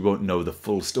course, we won't know the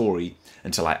full story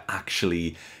until I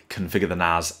actually configure the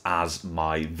NAS as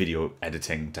my video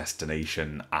editing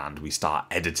destination and we start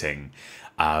editing.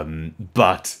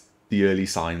 But the early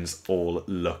signs all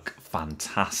look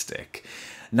fantastic.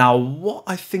 Now, what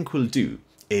I think we'll do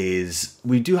is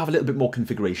we do have a little bit more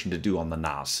configuration to do on the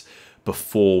NAS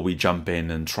before we jump in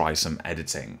and try some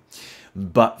editing.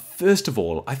 But first of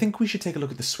all, I think we should take a look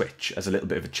at the switch as a little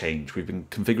bit of a change. We've been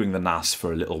configuring the NAS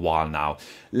for a little while now.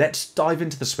 Let's dive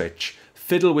into the switch,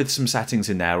 fiddle with some settings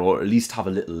in there, or at least have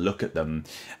a little look at them,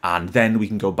 and then we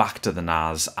can go back to the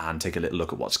NAS and take a little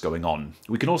look at what's going on.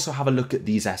 We can also have a look at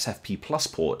these SFP Plus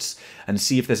ports and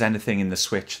see if there's anything in the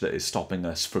switch that is stopping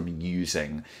us from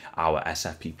using our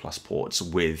SFP Plus ports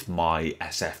with my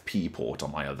SFP port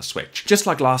on my other switch. Just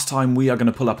like last time, we are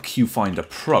going to pull up Qfinder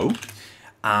Pro,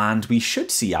 and we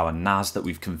should see our NAS that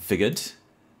we've configured.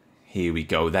 Here we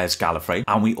go, there's Gallifrey.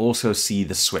 And we also see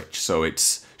the switch, so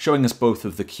it's showing us both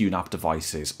of the QNAP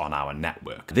devices on our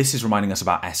network. This is reminding us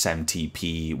about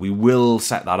SMTP. We will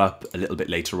set that up a little bit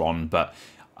later on, but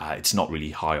it's not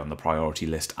really high on the priority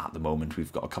list at the moment.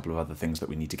 We've got a couple of other things that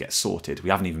we need to get sorted.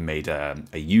 We haven't even made a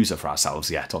user for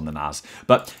ourselves yet on the NAS.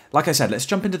 But like I said, let's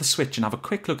jump into the switch and have a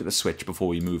quick look at the switch before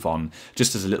we move on,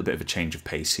 just as a little bit of a change of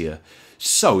pace here.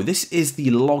 So this is the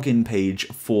login page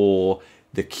for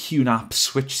the QNAP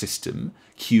switch system,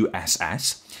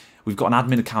 QSS. We've got an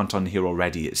admin account on here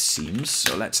already, it seems.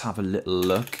 So let's have a little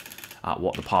look at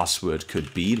what the password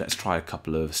could be. Let's try a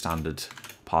couple of standard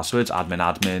passwords.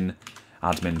 Admin,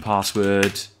 admin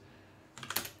password.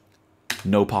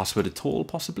 No password at all,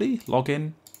 possibly.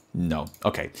 Login. No.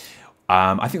 Okay.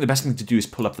 I think the best thing to do is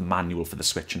pull up the manual for the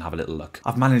switch and have a little look.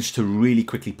 I've managed to really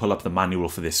quickly pull up the manual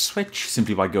for this switch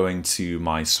simply by going to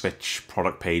my switch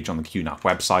product page on the QNAP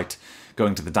website,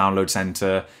 going to the download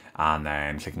center, and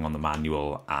then clicking on the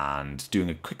manual and doing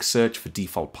a quick search for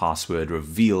default password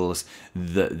reveals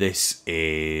that this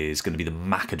is going to be the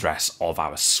MAC address of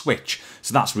our switch.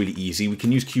 So that's really easy. We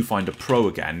can use Qfinder Pro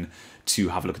again to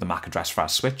have a look at the MAC address for our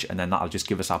switch, and then that'll just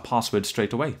give us our password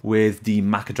straight away. With the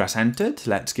MAC address entered,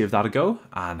 let's give that a go,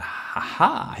 and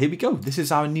haha, here we go. This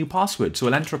is our new password. So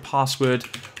we'll enter a password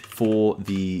for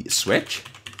the switch.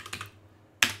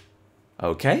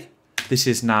 Okay. This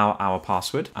is now our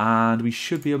password, and we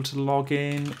should be able to log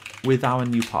in with our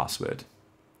new password.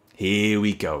 Here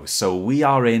we go. So we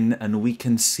are in, and we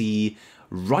can see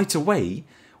right away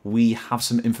we have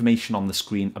some information on the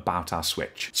screen about our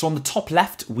switch. So on the top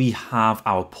left, we have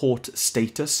our port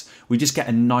status. We just get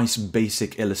a nice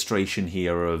basic illustration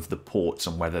here of the ports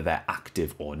and whether they're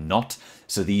active or not.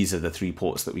 So these are the 3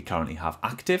 ports that we currently have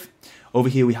active. Over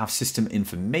here we have system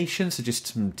information, so just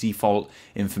some default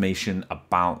information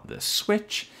about the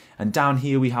switch. And down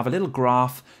here we have a little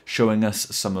graph showing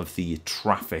us some of the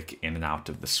traffic in and out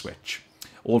of the switch.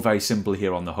 All very simple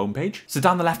here on the homepage. So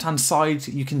down the left-hand side,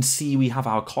 you can see we have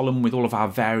our column with all of our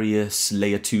various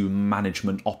layer 2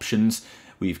 management options.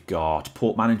 We've got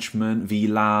port management,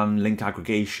 VLAN, link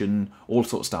aggregation, all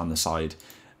sorts down the side.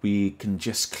 We can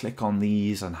just click on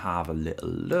these and have a little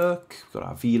look. We've got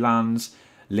our VLANs,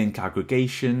 link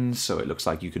aggregation. So it looks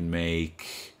like you can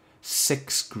make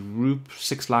 6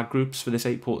 lag groups for this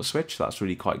 8-port switch. That's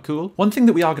really quite cool. One thing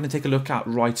that we are going to take a look at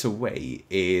right away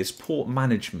is port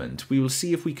management. We will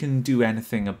see if we can do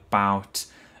anything about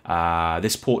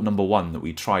this port number 1 that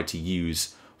we tried to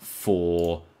use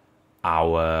for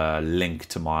our link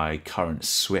to my current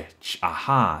switch.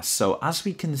 Aha, so as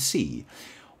we can see,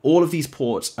 all of these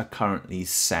ports are currently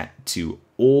set to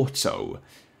auto.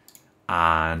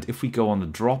 And if we go on the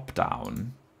drop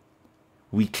down,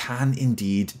 we can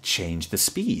indeed change the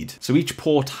speed. So each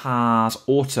port has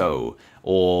auto,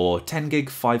 or 10 gig,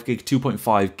 5 gig,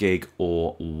 2.5 gig,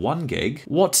 or 1 gig.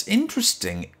 What's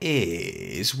interesting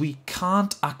is we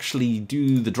can't actually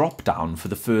do the drop down for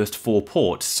the first 4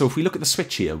 ports. So if we look at the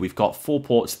switch here, we've got 4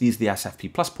 ports, these are the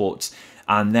SFP Plus ports,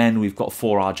 and then we've got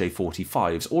 4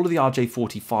 RJ45s. All of the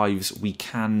RJ45s, we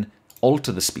can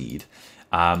alter the speed,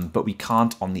 but we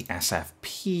can't on the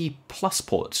SFP Plus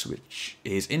ports, which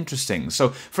is interesting. So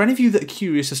for any of you that are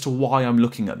curious as to why I'm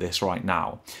looking at this right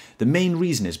now, the main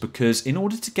reason is because in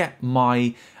order to get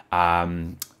my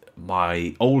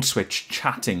my old switch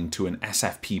chatting to an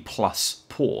SFP Plus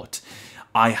port,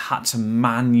 I had to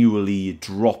manually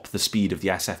drop the speed of the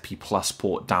SFP Plus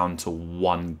port down to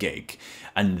 1 gig,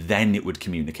 and then it would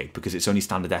communicate because it's only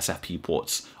standard SFP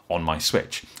ports on my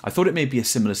switch. I thought it may be a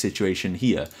similar situation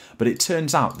here, but it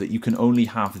turns out that you can only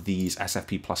have these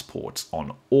SFP Plus ports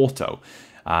on auto.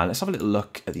 Let's have a little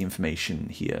look at the information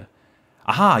here.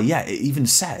 Aha, yeah, it even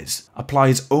says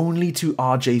applies only to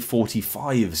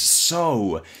RJ45s,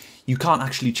 so you can't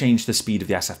actually change the speed of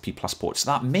the SFP Plus ports.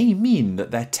 That may mean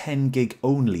that they're 10 gig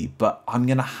only, but I'm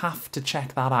going to have to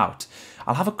check that out.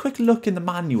 I'll have a quick look in the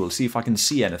manual, see if I can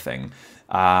see anything.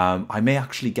 I may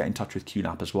actually get in touch with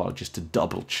QNAP as well, just to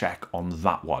double check on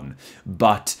that one.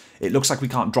 But it looks like we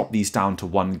can't drop these down to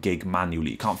 1 gig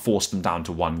manually. You can't force them down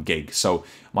to 1 gig. So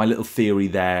my little theory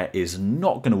there is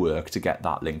not going to work to get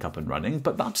that link up and running,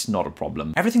 but that's not a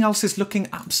problem. Everything else is looking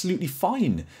absolutely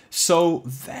fine. So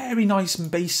very nice and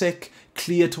basic,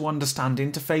 clear to understand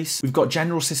interface. We've got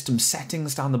general system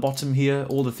settings down the bottom here,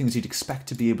 all the things you'd expect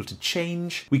to be able to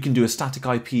change. We can do a static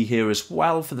IP here as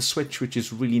well for the switch, which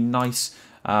is really nice.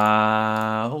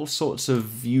 All sorts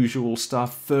of usual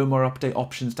stuff, firmware update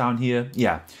options down here.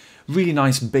 Yeah, really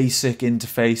nice basic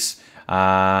interface.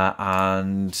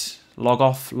 And log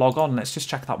off, log on. Let's just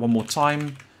check that one more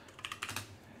time.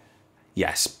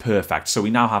 Yes, perfect. So we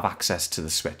now have access to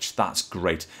the switch. That's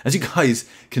great. As you guys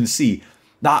can see,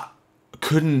 that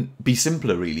couldn't be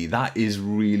simpler, really. That is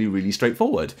really, really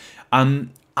straightforward.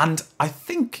 And I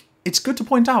think it's good to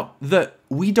point out that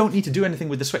we don't need to do anything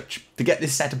with the switch to get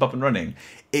this setup up and running.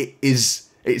 It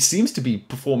seems to be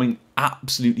performing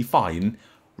absolutely fine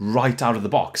right out of the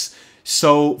box.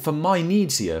 So for my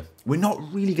needs here, we're not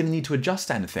really going to need to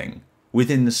adjust anything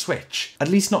within the switch, at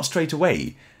least not straight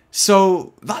away.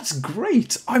 So that's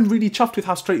great. I'm really chuffed with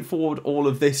how straightforward all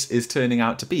of this is turning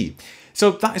out to be.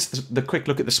 So that is the quick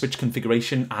look at the switch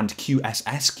configuration and QSS,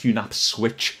 QNAP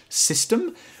switch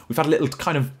system. We've had a little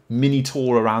kind of mini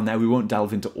tour around there. We won't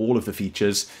delve into all of the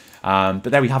features, but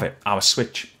there we have it. Our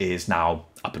switch is now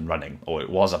up and running, or it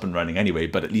was up and running anyway,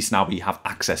 but at least now we have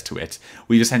access to it.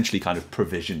 We've essentially kind of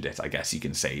provisioned it, I guess you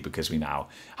can say, because we now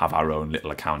have our own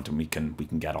little account and we can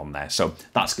get on there. So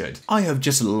that's good. I have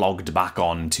just logged back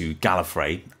on to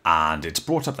Gallifrey and it's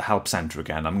brought up the help center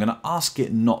again. I'm going to ask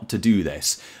it not to do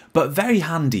this, but very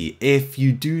handy if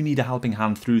you do need a helping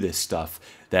hand through this stuff.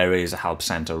 There is a help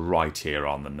center right here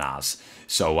on the NAS.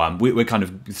 So we're kind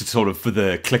of sort of for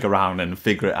the click around and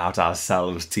figure it out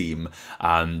ourselves team,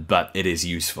 but it is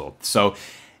useful. So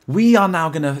we are now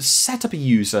going to set up a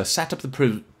user, set up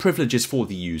the privileges for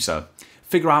the user,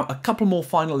 figure out a couple more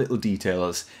final little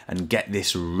details and get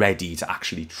this ready to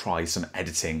actually try some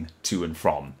editing to and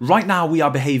from. Right now we are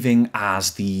behaving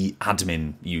as the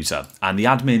admin user, and the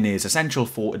admin is essential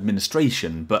for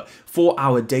administration, but for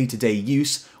our day-to-day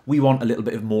use, we want a little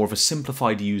bit more of a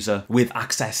simplified user with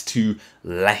access to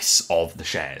less of the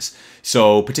shares.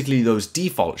 So particularly those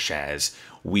default shares,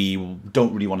 we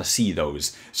don't really want to see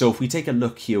those. So if we take a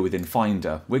look here within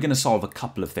Finder, we're going to solve a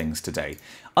couple of things today.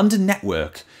 Under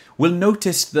network, we'll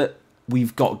notice that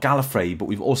we've got Gallifrey, but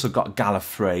we've also got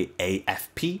Gallifrey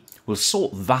AFP. We'll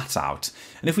sort that out.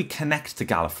 And if we connect to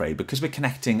Gallifrey, because we're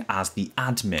connecting as the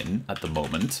admin at the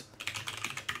moment,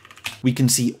 we can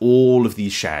see all of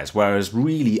these shares, whereas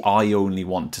really I only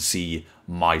want to see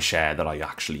my share that I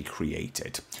actually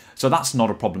created. So that's not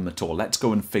a problem at all. Let's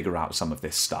go and figure out some of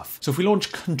this stuff. So if we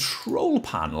launch Control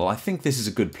Panel, I think this is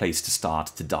a good place to start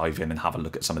to dive in and have a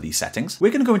look at some of these settings. We're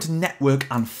going to go into Network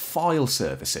and File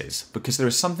Services because there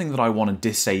is something that I want to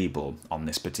disable on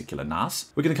this particular NAS.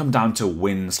 We're going to come down to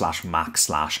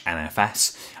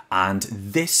Win/Mac/NFS, and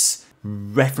this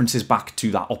references back to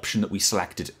that option that we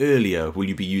selected earlier. Will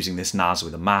you be using this NAS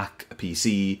with a Mac, a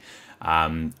PC?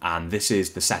 And this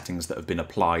is the settings that have been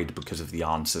applied because of the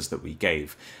answers that we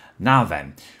gave. Now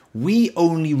then, we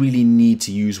only really need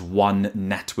to use one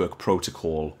network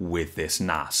protocol with this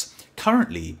NAS.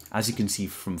 Currently, as you can see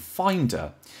from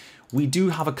Finder, we do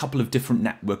have a couple of different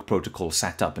network protocols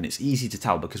set up, and it's easy to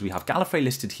tell because we have Gallifrey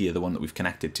listed here, the one that we've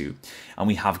connected to, and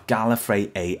we have Gallifrey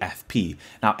AFP.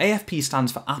 Now, AFP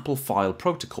stands for Apple File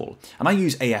Protocol, and I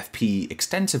use AFP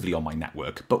extensively on my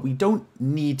network, but we don't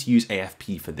need to use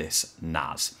AFP for this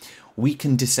NAS. We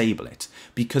can disable it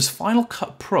because Final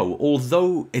Cut Pro,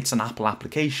 although it's an Apple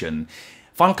application,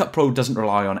 Final Cut Pro doesn't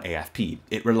rely on AFP.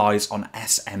 It relies on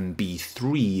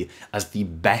SMB3 as the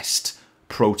best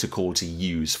protocol to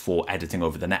use for editing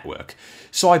over the network.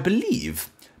 So I believe,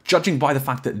 judging by the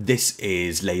fact that this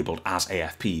is labeled as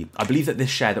AFP, I believe that this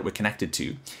share that we're connected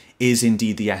to is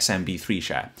indeed the SMB3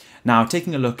 share. Now,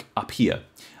 taking a look up here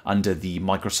under the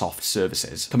Microsoft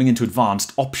services, coming into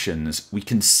advanced options, we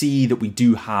can see that we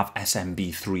do have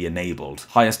SMB3 enabled.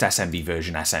 Highest SMB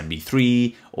version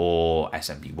SMB3 or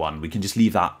SMB1. We can just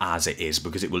leave that as it is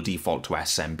because it will default to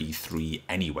SMB3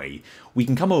 anyway. We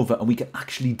can come over and we can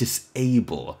actually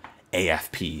disable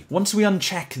AFP. Once we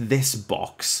uncheck this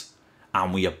box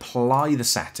and we apply the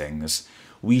settings,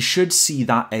 we should see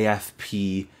that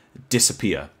AFP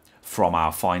disappear from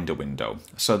our Finder window.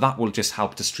 So that will just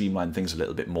help to streamline things a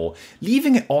little bit more.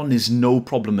 Leaving it on is no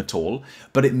problem at all,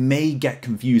 but it may get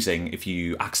confusing if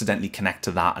you accidentally connect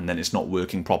to that and then it's not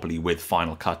working properly with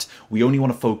Final Cut. We only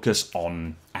want to focus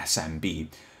on SMB.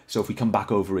 So if we come back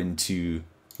over into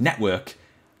Network,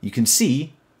 you can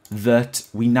see that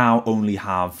we now only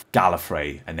have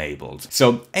Gallifrey enabled.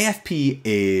 So AFP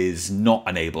is not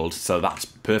enabled, so that's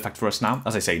perfect for us now.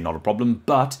 As I say, not a problem,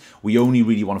 but we only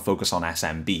really want to focus on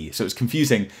SMB. So it's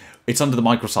confusing. It's under the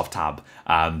Microsoft tab,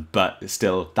 but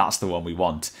still, that's the one we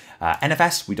want.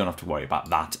 NFS, we don't have to worry about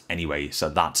that anyway, so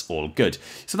that's all good.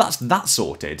 So that's that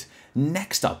sorted.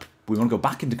 Next up, we want to go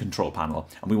back into Control Panel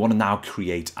and we want to now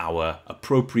create our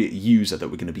appropriate user that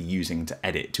we're going to be using to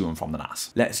edit to and from the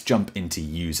NAS. Let's jump into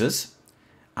Users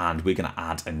and we're going to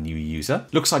add a new user.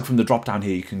 Looks like from the drop down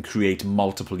here you can create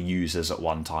multiple users at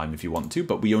one time if you want to,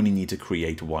 but we only need to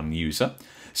create one user.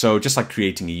 So just like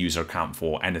creating a user account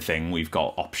for anything, we've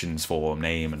got options for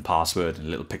name and password and a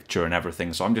little picture and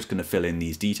everything. So I'm just going to fill in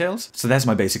these details. So there's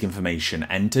my basic information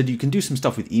entered. You can do some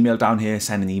stuff with email down here,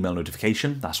 send an email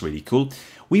notification. That's really cool.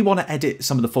 We want to edit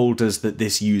some of the folders that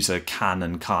this user can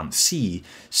and can't see.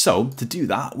 So to do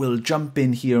that, we'll jump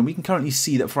in here and we can currently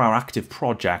see that for our active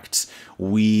projects,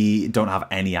 we don't have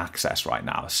any access right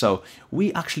now. So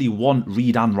we actually want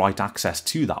read and write access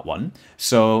to that one.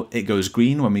 So it goes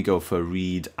green when we go for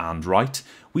read and write.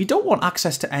 We don't want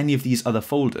access to any of these other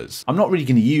folders. I'm not really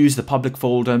going to use the public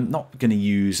folder, I'm not going to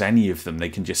use any of them, they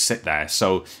can just sit there.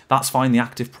 So that's fine, the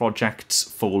active projects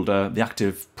folder, the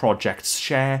active projects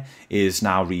share is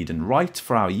now read and write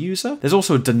for our user. There's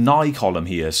also a deny column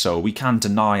here, so we can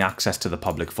deny access to the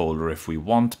public folder if we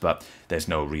want, but there's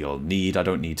no real need. I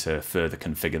don't need to further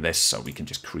configure this, so we can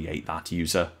just create that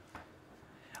user.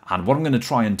 And what I'm going to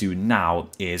try and do now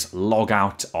is log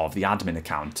out of the admin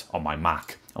account on my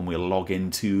Mac, and we'll log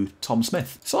into Tom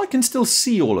Smith. So I can still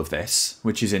see all of this,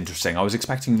 which is interesting. I was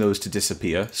expecting those to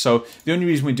disappear. So the only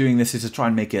reason we're doing this is to try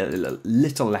and make it a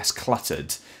little less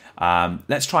cluttered.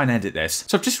 Let's try and edit this.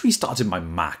 So I've just restarted my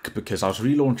Mac because I was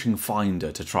relaunching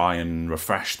Qfinder to try and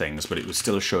refresh things, but it was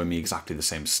still showing me exactly the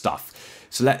same stuff.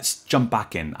 So let's jump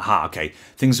back in. Aha, okay.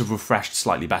 Things have refreshed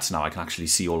slightly better now. I can actually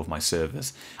see all of my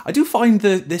servers. I do find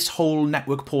this whole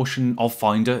network portion of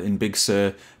Finder in Big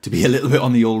Sur to be a little bit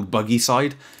on the old buggy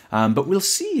side. But we'll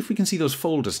see if we can see those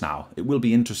folders now. It will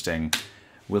be interesting.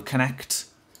 We'll connect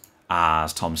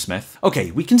as Tom Smith.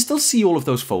 Okay, we can still see all of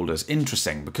those folders.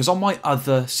 Interesting, because on my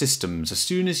other systems, as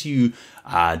soon as you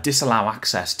disallow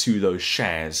access to those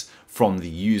shares from the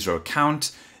user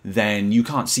account, then you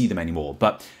can't see them anymore.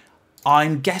 But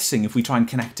I'm guessing if we try and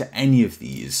connect to any of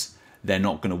these, they're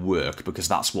not going to work because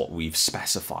that's what we've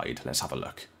specified. Let's have a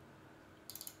look.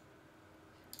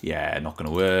 Yeah, not going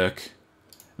to work.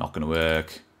 Not going to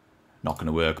work. Not going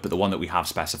to work, but the one that we have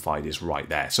specified is right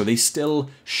there. So they still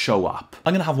show up.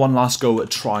 I'm going to have one last go at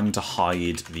trying to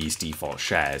hide these default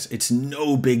shares. It's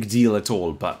no big deal at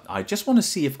all, but I just want to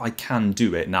see if I can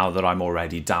do it now that I'm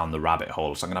already down the rabbit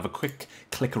hole. So I'm going to have a quick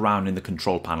click around in the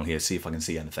control panel here, see if I can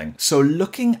see anything. So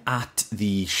looking at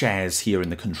the shares here in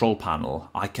the control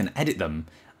panel, I can edit them.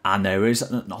 And there is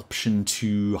an option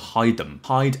to hide them.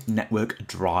 Hide network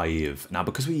drive. Now,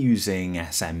 because we're using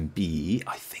SMB,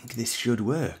 I think this should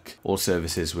work. All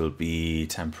services will be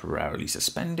temporarily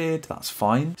suspended. That's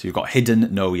fine. So you've got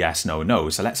hidden, no, yes, no, no.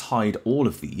 So let's hide all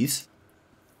of these.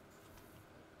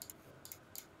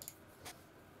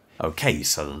 Okay,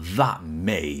 so that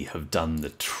may have done the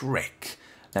trick.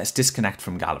 Let's disconnect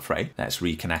from Gallifrey. Let's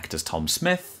reconnect as Tom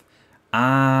Smith.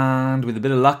 And with a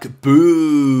bit of luck,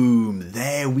 boom,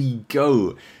 there we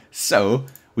go. So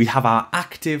we have our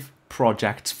active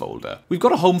projects folder. We've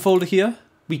got a home folder here.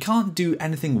 We can't do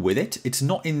anything with it. It's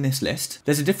not in this list.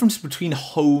 There's a difference between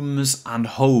homes and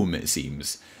home, it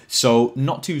seems. So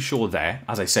not too sure there.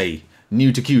 As I say,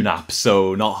 new to QNAP,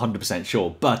 so not 100%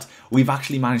 sure, but we've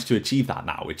actually managed to achieve that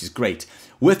now, which is great.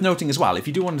 Worth noting as well, if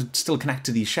you do want to still connect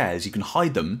to these shares, you can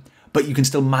hide them, but you can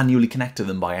still manually connect to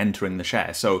them by entering the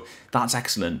share. So that's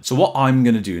excellent. So what I'm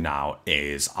going to do now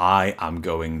is I am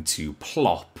going to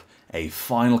plop a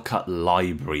Final Cut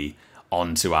library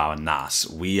onto our NAS.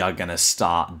 We are going to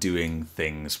start doing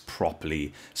things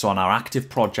properly. So on our active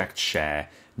project share,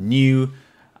 new,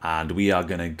 and we are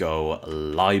going to go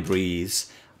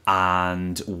libraries.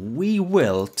 And we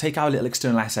will take our little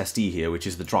external SSD here, which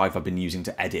is the drive I've been using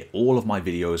to edit all of my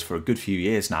videos for a good few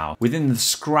years now. Within the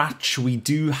Scratch, we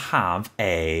do have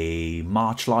a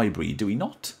March library, do we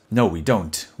not? No, we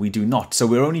don't. We do not. So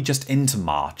we're only just into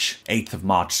March, 8th of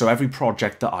March. So every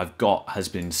project that I've got has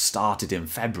been started in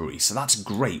February. So that's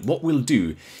great. What we'll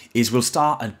do is we'll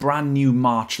start a brand new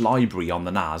March library on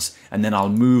the NAS, and then I'll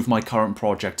move my current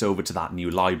project over to that new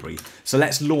library. So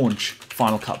let's launch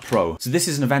Final Cut Pro. So this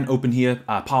is an event open here,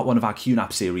 part one of our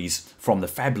QNAP series from the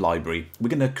Feb library. We're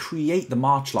going to create the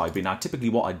March library. Now, typically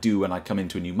what I do when I come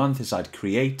into a new month is I'd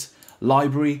create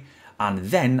library, and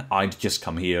then I'd just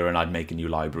come here and I'd make a new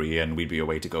library and we'd be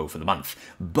away to go for the month.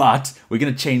 But we're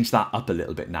going to change that up a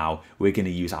little bit now. We're going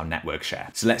to use our network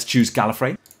share. So let's choose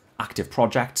Gallifrey, active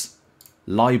projects,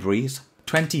 libraries,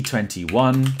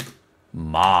 2021,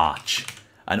 March.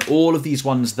 And all of these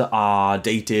ones that are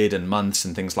dated and months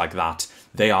and things like that,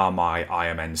 they are my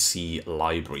IMNC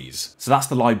libraries. So that's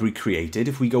the library created.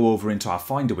 If we go over into our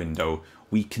Finder window,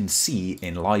 we can see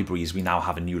in libraries, we now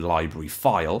have a new library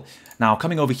file. Now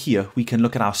coming over here, we can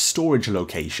look at our storage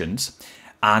locations,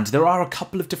 and there are a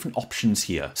couple of different options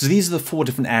here. So these are the 4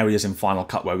 different areas in Final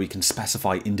Cut where we can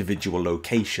specify individual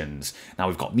locations. Now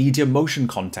we've got media, motion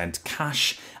content,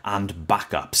 cache, and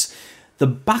backups. The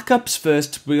backups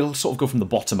first, we'll sort of go from the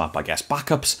bottom up, I guess.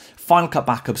 Backups, Final Cut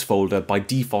Backups folder by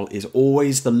default is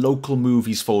always the local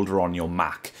movies folder on your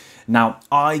Mac. Now,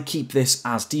 I keep this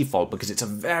as default because it's a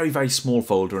very, very small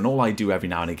folder, and all I do every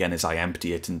now and again is I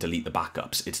empty it and delete the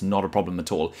backups. It's not a problem at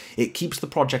all. It keeps the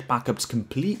project backups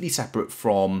completely separate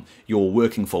from your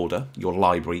working folder, your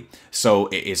library, so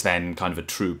it is then kind of a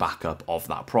true backup of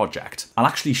that project. I'll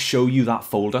actually show you that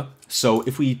folder. So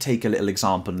if we take a little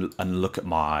example and look at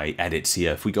my edits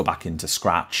here, if we go back into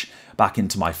Scratch, back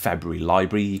into my February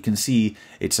library, you can see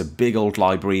it's a big old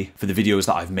library for the videos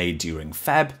that I've made during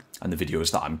Feb and the videos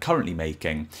that I'm currently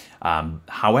making.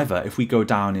 However, if we go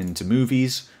down into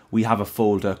movies, we have a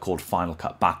folder called Final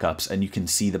Cut Backups, and you can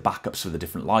see the backups for the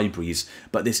different libraries,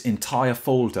 but this entire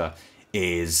folder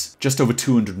is just over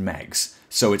 200 megs.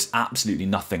 So it's absolutely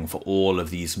nothing for all of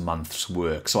these months'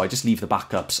 work. So I just leave the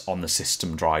backups on the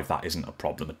system drive. That isn't a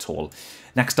problem at all.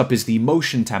 Next up is the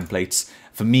motion templates.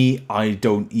 For me, I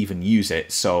don't even use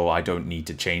it, so I don't need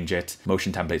to change it.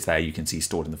 Motion templates there you can see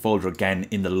stored in the folder, again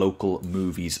in the local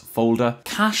movies folder.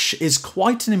 Cache is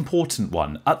quite an important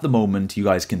one. At the moment, you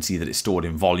guys can see that it's stored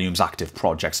in volumes, active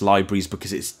projects, libraries,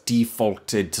 because it's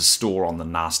defaulted to store on the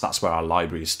NAS. That's where our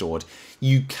library is stored.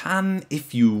 You can,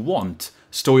 if you want,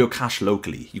 store your cache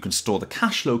locally. You can store the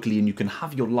cache locally and you can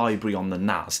have your library on the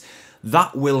NAS.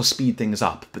 That will speed things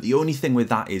up, but the only thing with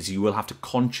that is you will have to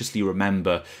consciously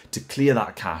remember to clear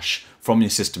that cache from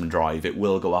your system drive. It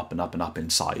will go up and up and up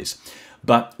in size.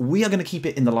 But we are going to keep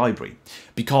it in the library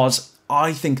because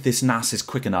I think this NAS is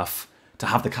quick enough to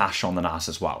have the cache on the NAS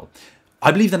as well.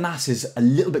 I believe the NAS is a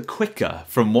little bit quicker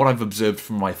from what I've observed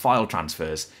from my file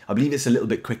transfers. I believe it's a little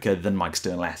bit quicker than my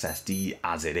external SSD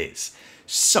as it is.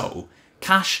 So,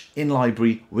 cache in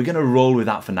library, we're going to roll with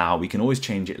that for now. We can always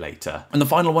change it later. And the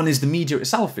final one is the media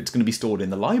itself. It's going to be stored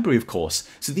in the library, of course.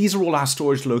 So these are all our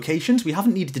storage locations. We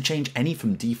haven't needed to change any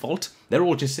from default. They're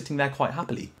all just sitting there quite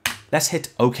happily. Let's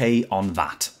hit OK on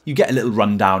that. You get a little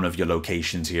rundown of your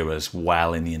locations here as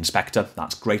well in the inspector.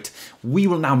 That's great. We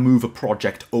will now move a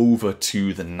project over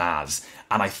to the NAS.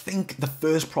 And I think the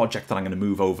first project that I'm going to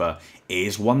move over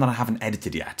is one that I haven't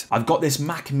edited yet. I've got this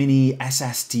Mac Mini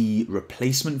SSD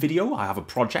replacement video. I have a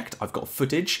project, I've got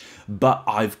footage, but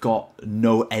I've got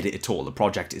no edit at all. The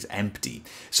project is empty.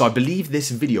 So I believe this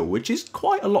video, which is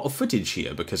quite a lot of footage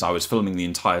here because I was filming the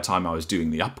entire time I was doing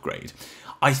the upgrade,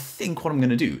 I think what I'm going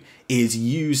to do is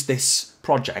use this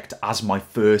project as my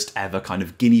first ever kind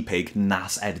of guinea pig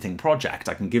NAS editing project.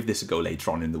 I can give this a go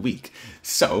later on in the week.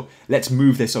 So let's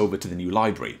move this over to the new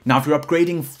library. Now, if you're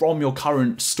upgrading from your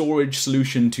current storage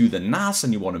solution to the NAS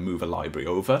and you want to move a library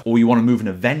over, or you want to move an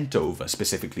event over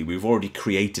specifically, we've already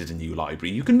created a new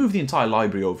library. You can move the entire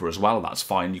library over as well. That's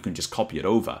fine. You can just copy it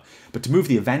over. But to move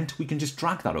the event, we can just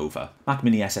drag that over. Mac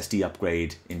Mini SSD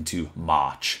upgrade into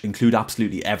March. Include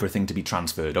absolutely everything to be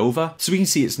transferred over. So we can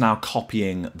see it's now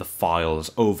copying the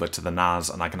files over to the NAS,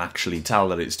 and I can actually tell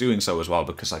that it's doing so as well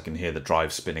because I can hear the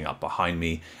drive spinning up behind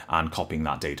me and copying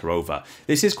that data over.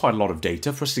 This is quite a lot of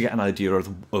data for us to get an idea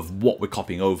of what we're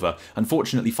copying over.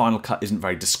 Unfortunately, Final Cut isn't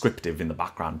very descriptive in the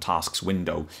background tasks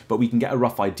window, but we can get a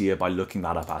rough idea by looking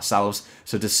that up ourselves.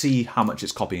 So to see how much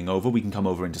it's copying over, we can come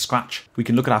over into Scratch. We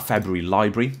can look at our February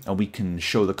library and we can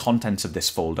show the contents of this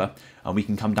folder, and we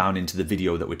can come down into the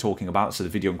video that we're talking about. So the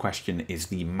video in question is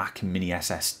the Mac Mini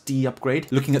SSD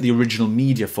upgrade. Looking at the original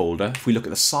media folder, if we look at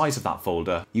the size of that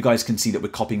folder, you guys can see that we're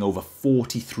copying over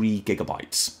 43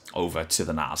 gigabytes over to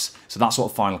the NAS. So that's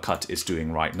what Final Cut is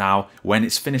doing right now. When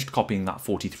it's finished copying that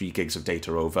 43 gigs of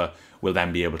data over, we'll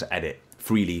then be able to edit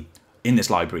freely in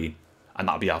this library, and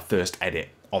that'll be our first edit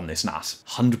on this NAS.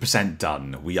 100%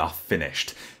 done. We are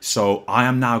finished. So I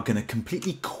am now going to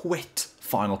completely quit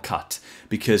Final Cut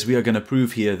because we are going to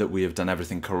prove here that we have done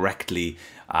everything correctly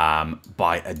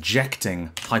by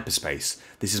ejecting hyperspace.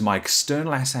 This is my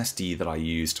external SSD that I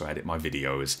use to edit my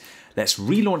videos. Let's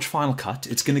relaunch Final Cut.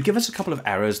 It's going to give us a couple of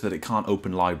errors that it can't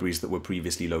open libraries that were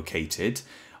previously located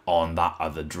on that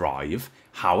other drive.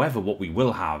 However, what we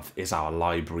will have is our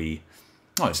library.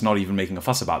 Oh, it's not even making a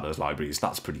fuss about those libraries.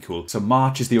 That's pretty cool. So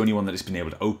March is the only one that it's been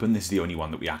able to open. This is the only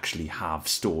one that we actually have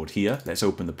stored here. Let's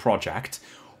open the project.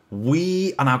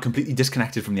 We are now completely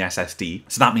disconnected from the SSD,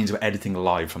 so that means we're editing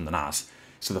live from the NAS.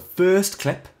 So the first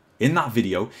clip in that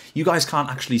video, you guys can't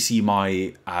actually see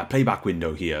my playback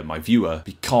window here, my viewer,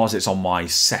 because it's on my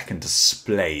second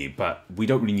display, but we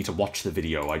don't really need to watch the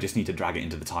video. I just need to drag it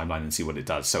into the timeline and see what it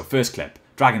does. So first clip,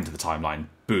 drag into the timeline,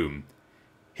 boom.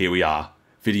 Here we are,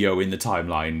 video in the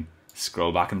timeline,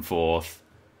 scroll back and forth.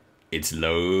 It's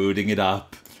loading it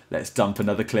up. Let's dump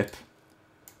another clip,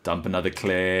 dump another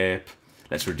clip.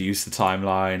 Let's reduce the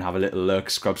timeline, have a little look,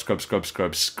 scrub, scrub, scrub,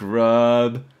 scrub,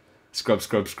 scrub, scrub,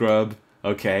 scrub, scrub.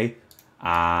 Okay,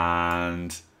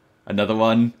 and another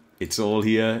one. It's all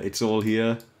here, it's all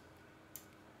here.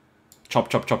 chop,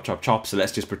 chop, chop, chop, chop. So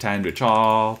let's just pretend we're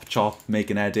chop, chop,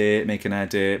 make an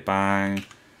edit, bang.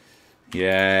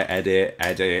 Yeah,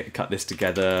 edit, cut this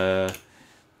together.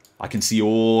 I can see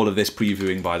all of this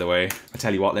previewing, by the way. I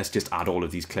tell you what, let's just add all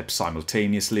of these clips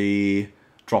simultaneously.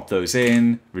 Drop those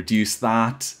in, reduce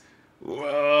that.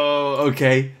 Whoa,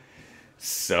 okay.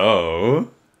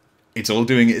 So, it's all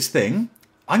doing its thing.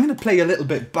 I'm going to play a little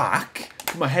bit back,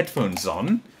 put my headphones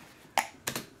on.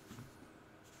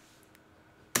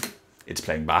 It's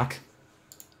playing back.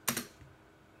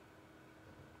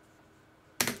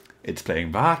 It's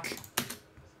playing back.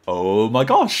 Oh my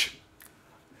gosh.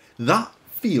 That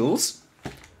feels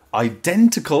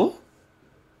identical,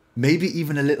 maybe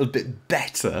even a little bit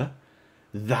better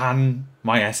than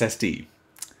my SSD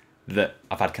that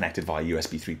I've had connected via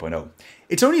USB 3.0.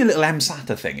 It's only a little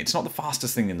mSATA thing. It's not the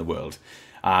fastest thing in the world.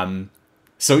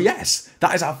 So yes,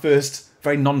 that is our first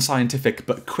very non-scientific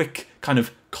but quick kind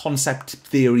of concept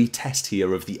theory test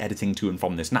here of the editing to and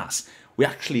from this NAS. We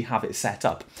actually have it set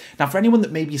up. Now, for anyone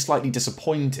that may be slightly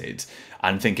disappointed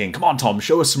and thinking, come on, Tom,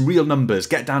 show us some real numbers,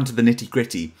 get down to the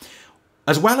nitty-gritty.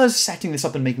 As well as setting this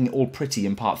up and making it all pretty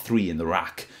in part 3 in the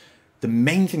rack, the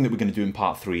main thing that we're going to do in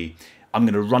part 3, I'm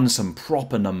going to run some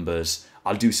proper numbers.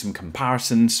 I'll do some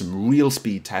comparisons, some real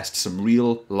speed tests, some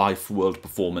real life world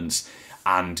performance,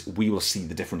 and we will see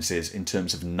the differences in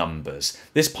terms of numbers.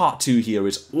 This part 2 here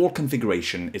is all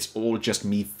configuration. It's all just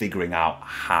me figuring out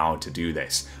how to do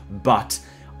this. But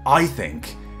I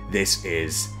think this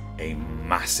is a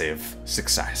massive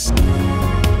success.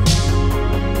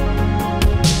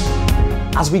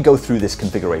 As we go through this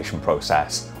configuration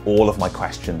process, all of my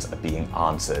questions are being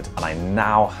answered, and I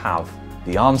now have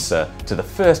the answer to the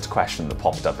first question that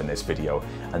popped up in this video,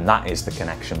 and that is the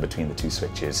connection between the two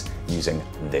switches using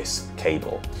this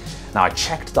cable. Now, I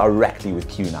checked directly with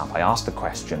QNAP. I asked the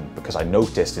question because I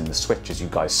noticed in the switch, as you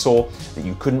guys saw, that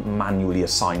you couldn't manually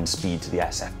assign speed to the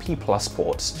SFP plus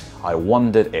ports. I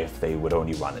wondered if they would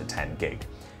only run at 10 gig.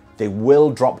 They will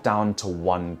drop down to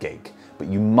 1 gig, but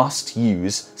you must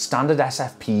use standard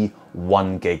SFP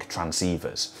 1 gig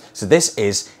transceivers. So this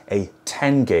is a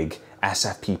 10 gig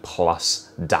SFP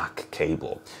plus DAC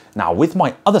cable. Now, with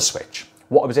my other switch,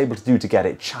 what I was able to do to get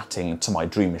it chatting to my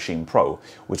Dream Machine Pro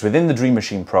was within the Dream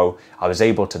Machine Pro, I was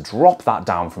able to drop that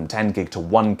down from 10 gig to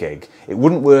 1 gig. It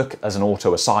wouldn't work as an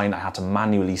auto assign. I had to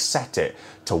manually set it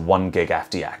to 1 gig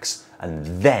FDX, and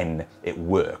then it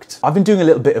worked. I've been doing a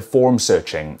little bit of forum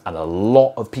searching, and a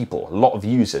lot of people, a lot of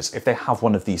users, if they have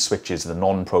one of these switches, the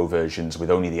non-pro versions with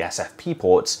only the SFP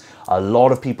ports, a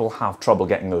lot of people have trouble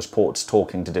getting those ports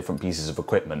talking to different pieces of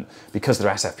equipment because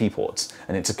they're SFP ports,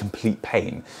 and it's a complete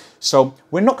pain. So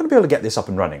we're not going to be able to get this up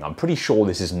and running. I'm pretty sure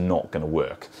this is not going to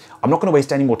work. I'm not going to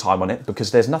waste any more time on it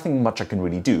because there's nothing much I can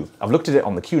really do. I've looked at it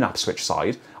on the QNAP switch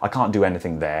side. I can't do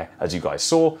anything there, as you guys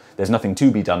saw. There's nothing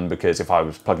to be done because if I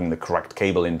was plugging the correct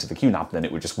cable into the QNAP, then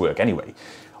it would just work anyway.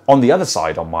 On the other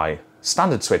side, on my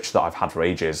standard switch that I've had for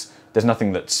ages, there's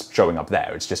nothing that's showing up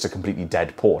there. It's just a completely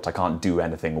dead port. I can't do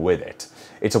anything with it.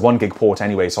 It's a 1 gig port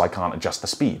anyway, so I can't adjust the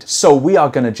speed. So we are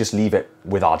going to just leave it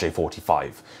with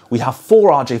RJ45. We have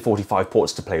 4 RJ45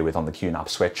 ports to play with on the QNAP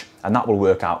switch, and that will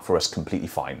work out for us completely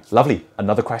fine. Lovely,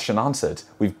 another question answered.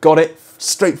 We've got it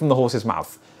straight from the horse's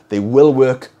mouth. They will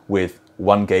work with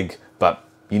 1 gig, but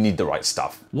you need the right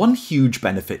stuff. One huge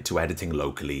benefit to editing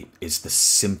locally is the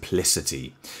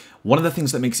simplicity. One of the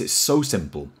things that makes it so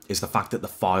simple is the fact that the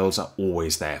files are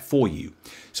always there for you.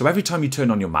 So every time you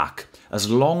turn on your Mac, as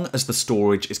long as the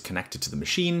storage is connected to the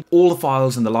machine, all the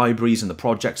files and the libraries and the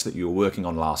projects that you were working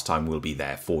on last time will be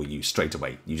there for you straight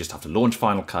away. You just have to launch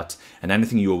Final Cut, and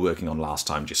anything you were working on last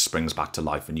time just springs back to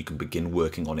life and you can begin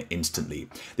working on it instantly.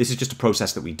 This is just a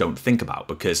process that we don't think about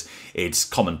because it's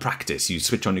common practice. You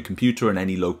switch on your computer and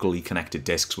any locally connected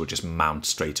disks will just mount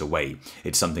straight away.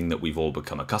 It's something that we've all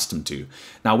become accustomed to.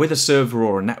 Now, with a server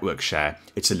or a network share,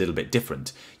 it's a little bit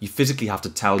different. You physically have to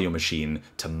tell your machine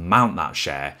to mount that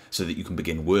share so that you can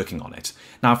begin working on it.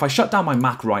 Now, if I shut down my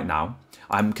Mac right now,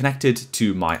 I'm connected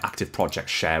to my active project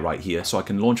share right here, so I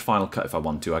can launch Final Cut if I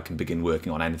want to. I can begin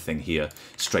working on anything here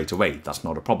straight away. That's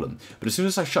not a problem. But as soon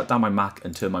as I shut down my Mac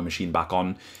and turn my machine back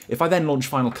on, if I then launch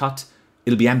Final Cut,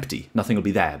 it'll be empty. Nothing will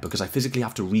be there because I physically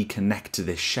have to reconnect to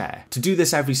this share. To do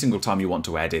this every single time you want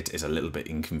to edit is a little bit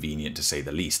inconvenient, to say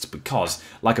the least, because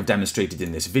like I've demonstrated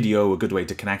in this video, a good way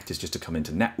to connect is just to come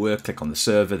into network, click on the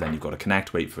server, then you've got to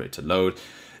connect, wait for it to load.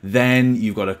 then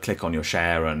you've got to click on your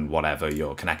share and whatever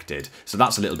you're connected. So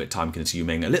that's a little bit time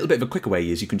consuming. A little bit of a quicker way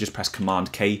is you can just press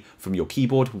Command K from your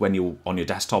keyboard when you're on your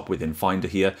desktop within Finder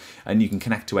here, and you can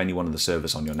connect to any one of the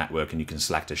servers on your network and you can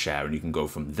select a share and you can go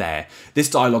from there. This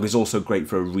dialog is also great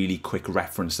for a really quick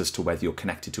reference as to whether you're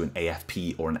connected to an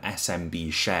AFP or an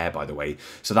SMB share, by the way.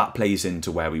 So that plays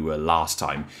into where we were last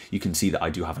time. You can see that I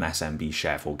do have an SMB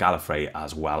share for Gallifrey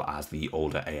as well as the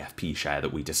older AFP share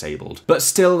that we disabled. But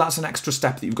still, that's an extra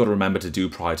step that you've got to remember to do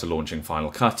prior to launching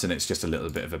Final Cut, and it's just a little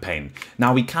bit of a pain.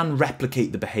 Now, we can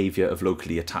replicate the behavior of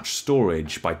locally attached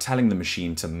storage by telling the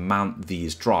machine to mount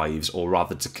these drives, or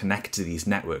rather to connect to these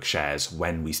network shares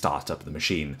when we start up the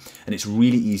machine. And it's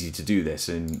really easy to do this,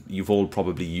 and you've all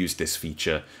probably used this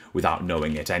feature without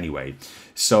knowing it anyway.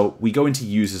 So we go into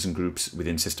users and groups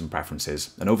within system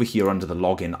preferences, and over here under the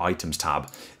login items tab,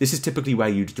 this is typically where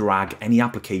you drag any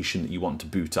application that you want to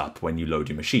boot up when you load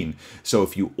your machine. So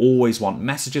if you always want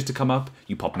messages to come up,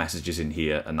 you pop messages in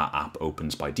here and that app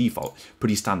opens by default.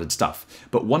 Pretty standard stuff.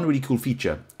 But one really cool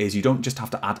feature is you don't just have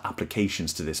to add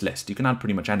applications to this list. You can add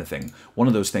pretty much anything. One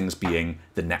of those things being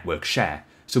the network share.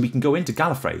 So we can go into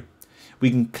Gallifrey, we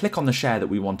can click on the share that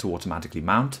we want to automatically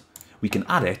mount, we can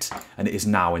add it, and it is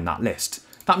now in that list.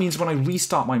 That means when I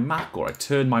restart my Mac or I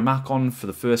turn my Mac on for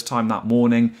the first time that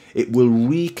morning, it will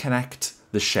reconnect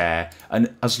the share,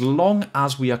 and as long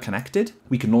as we are connected,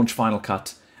 we can launch Final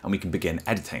Cut and we can begin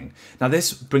editing. Now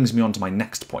this brings me on to my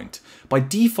next point. By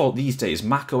default these days,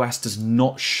 macOS does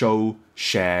not show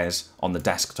shares on the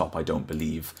desktop, I don't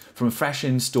believe. From a fresh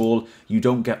install, you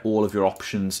don't get all of your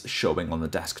options showing on the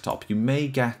desktop. You may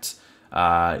get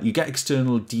you get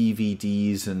external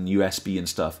DVDs and USB and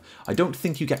stuff. I don't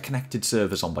think you get connected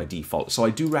servers on by default, so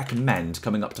I do recommend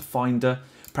coming up to Finder,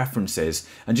 Preferences,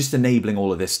 and just enabling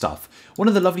all of this stuff. One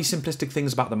of the lovely simplistic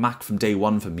things about the Mac from day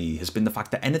one for me has been the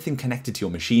fact that anything connected to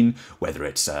your machine, whether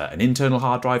it's an internal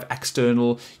hard drive,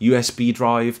 external, USB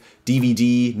drive,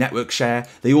 DVD, network share,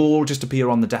 they all just appear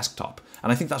on the desktop.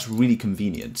 And I think that's really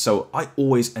convenient. So I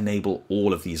always enable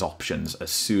all of these options as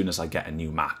soon as I get a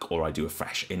new Mac or I do a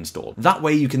fresh install. That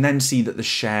way you can then see that the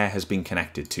share has been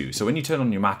connected to. So when you turn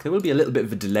on your Mac, there will be a little bit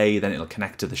of a delay, then it'll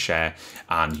connect to the share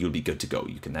and you'll be good to go.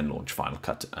 You can then launch Final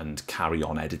Cut and carry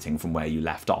on editing from where you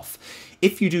left off.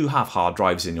 If you do have hard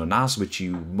drives in your NAS, which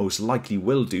you most likely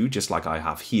will do, just like I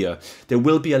have here, there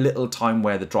will be a little time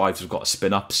where the drives have got to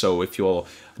spin up. So if your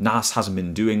NAS hasn't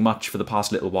been doing much for the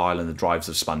past little while and the drives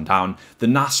have spun down, the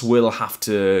NAS will have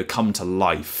to come to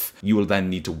life. You will then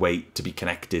need to wait to be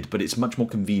connected, but it's much more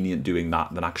convenient doing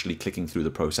that than actually clicking through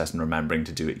the process and remembering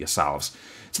to do it yourselves.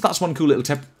 So that's one cool little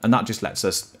tip, and that just lets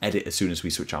us edit as soon as we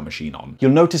switch our machine on.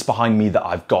 You'll notice behind me that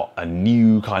I've got a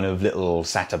new kind of little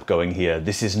setup going here.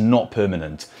 This is not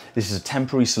permanent. This is a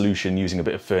temporary solution using a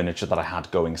bit of furniture that I had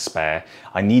going spare.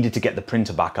 I needed to get the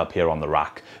printer back up here on the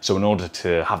rack. So in order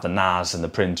to have the NAS and the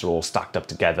printer all stacked up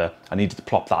together, I needed to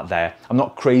plop that there. I'm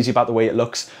not crazy about the way it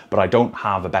looks, but I don't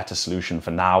have a better solution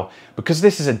for now. Because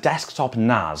this is a desktop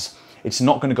NAS, it's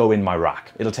not going to go in my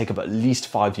rack. It'll take up at least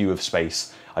 5 U of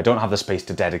space. I don't have the space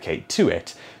to dedicate to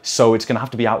it, so it's going to have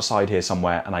to be outside here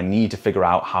somewhere, and I need to figure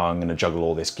out how I'm going to juggle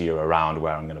all this gear around,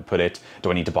 where I'm going to put it.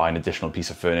 Do I need to buy an additional piece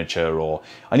of furniture, or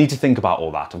I need to think about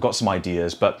all that. I've got some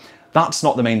ideas, but that's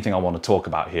not the main thing I want to talk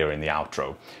about here in the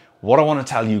outro. What I want to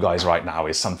tell you guys right now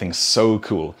is something so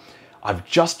cool. I've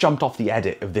just jumped off the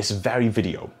edit of this very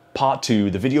video, part 2,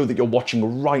 the video that you're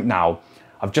watching right now.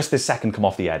 I've just this second come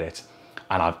off the edit,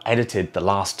 and I've edited the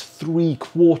last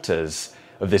 3/4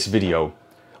 of this video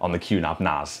on the QNAP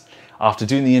NAS. After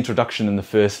doing the introduction in the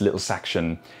first little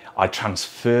section, I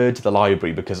transferred the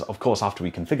library because, of course, after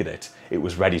we configured it, it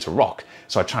was ready to rock.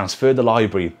 So I transferred the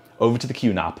library over to the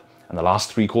QNAP, and the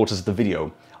last 3/4 of the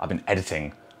video, I've been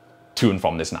editing to and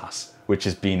from this NAS, which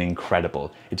has been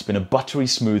incredible. It's been a buttery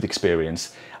smooth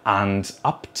experience, and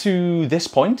up to this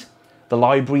point, the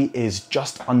library is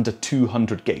just under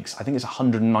 200 gigs. I think it's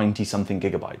 190 something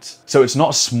gigabytes. So it's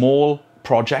not a small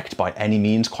project by any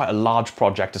means, quite a large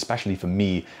project, especially for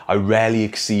me. I rarely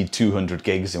exceed 200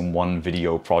 gigs in one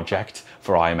video project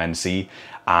for IMNC,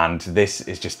 and this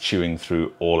is just chewing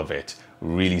through all of it.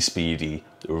 Really speedy,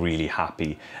 really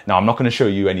happy. Now, I'm not going to show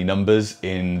you any numbers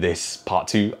in this part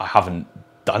 2. I haven't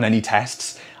done any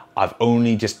tests. I've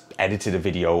only just edited a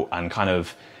video and kind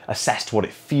of assessed what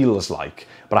it feels like,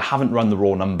 but I haven't run the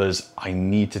raw numbers. I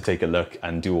need to take a look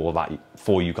and do all that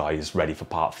for you guys ready for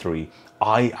part 3.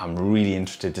 I am really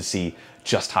interested to see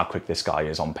just how quick this guy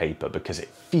is on paper because it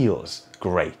feels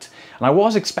great. And I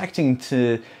was expecting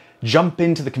to jump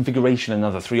into the configuration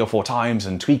another 3 or 4 times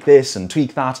and tweak this and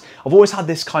tweak that. I've always had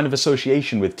this kind of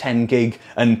association with 10 gig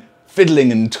and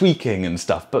fiddling and tweaking and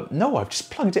stuff, but no, I've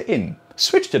just plugged it in.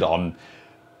 switched it on,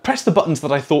 pressed the buttons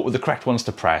that I thought were the correct ones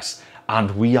to press,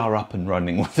 and we are up and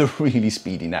running with a really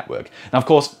speedy network. Now, of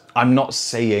course, I'm not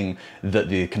saying that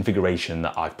the configuration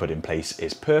that I've put in place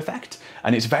is perfect,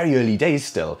 and it's very early days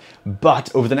still,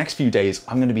 but over the next few days,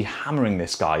 I'm going to be hammering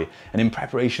this guy, and in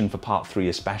preparation for part 3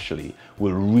 especially,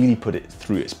 we'll really put it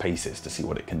through its paces to see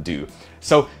what it can do.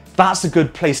 So that's a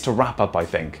good place to wrap up, I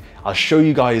think. I'll show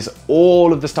you guys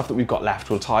all of the stuff that we've got left.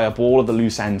 We'll tie up all of the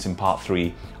loose ends in part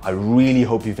 3. I really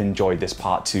hope you've enjoyed this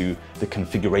part 2, the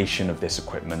configuration of this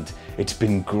equipment. It's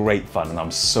been great fun, and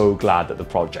I'm so glad that the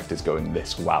project is going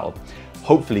this well.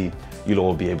 Hopefully, you'll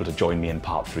all be able to join me in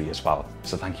part 3 as well.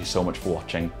 So thank you so much for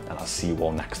watching, and I'll see you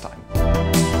all next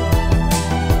time.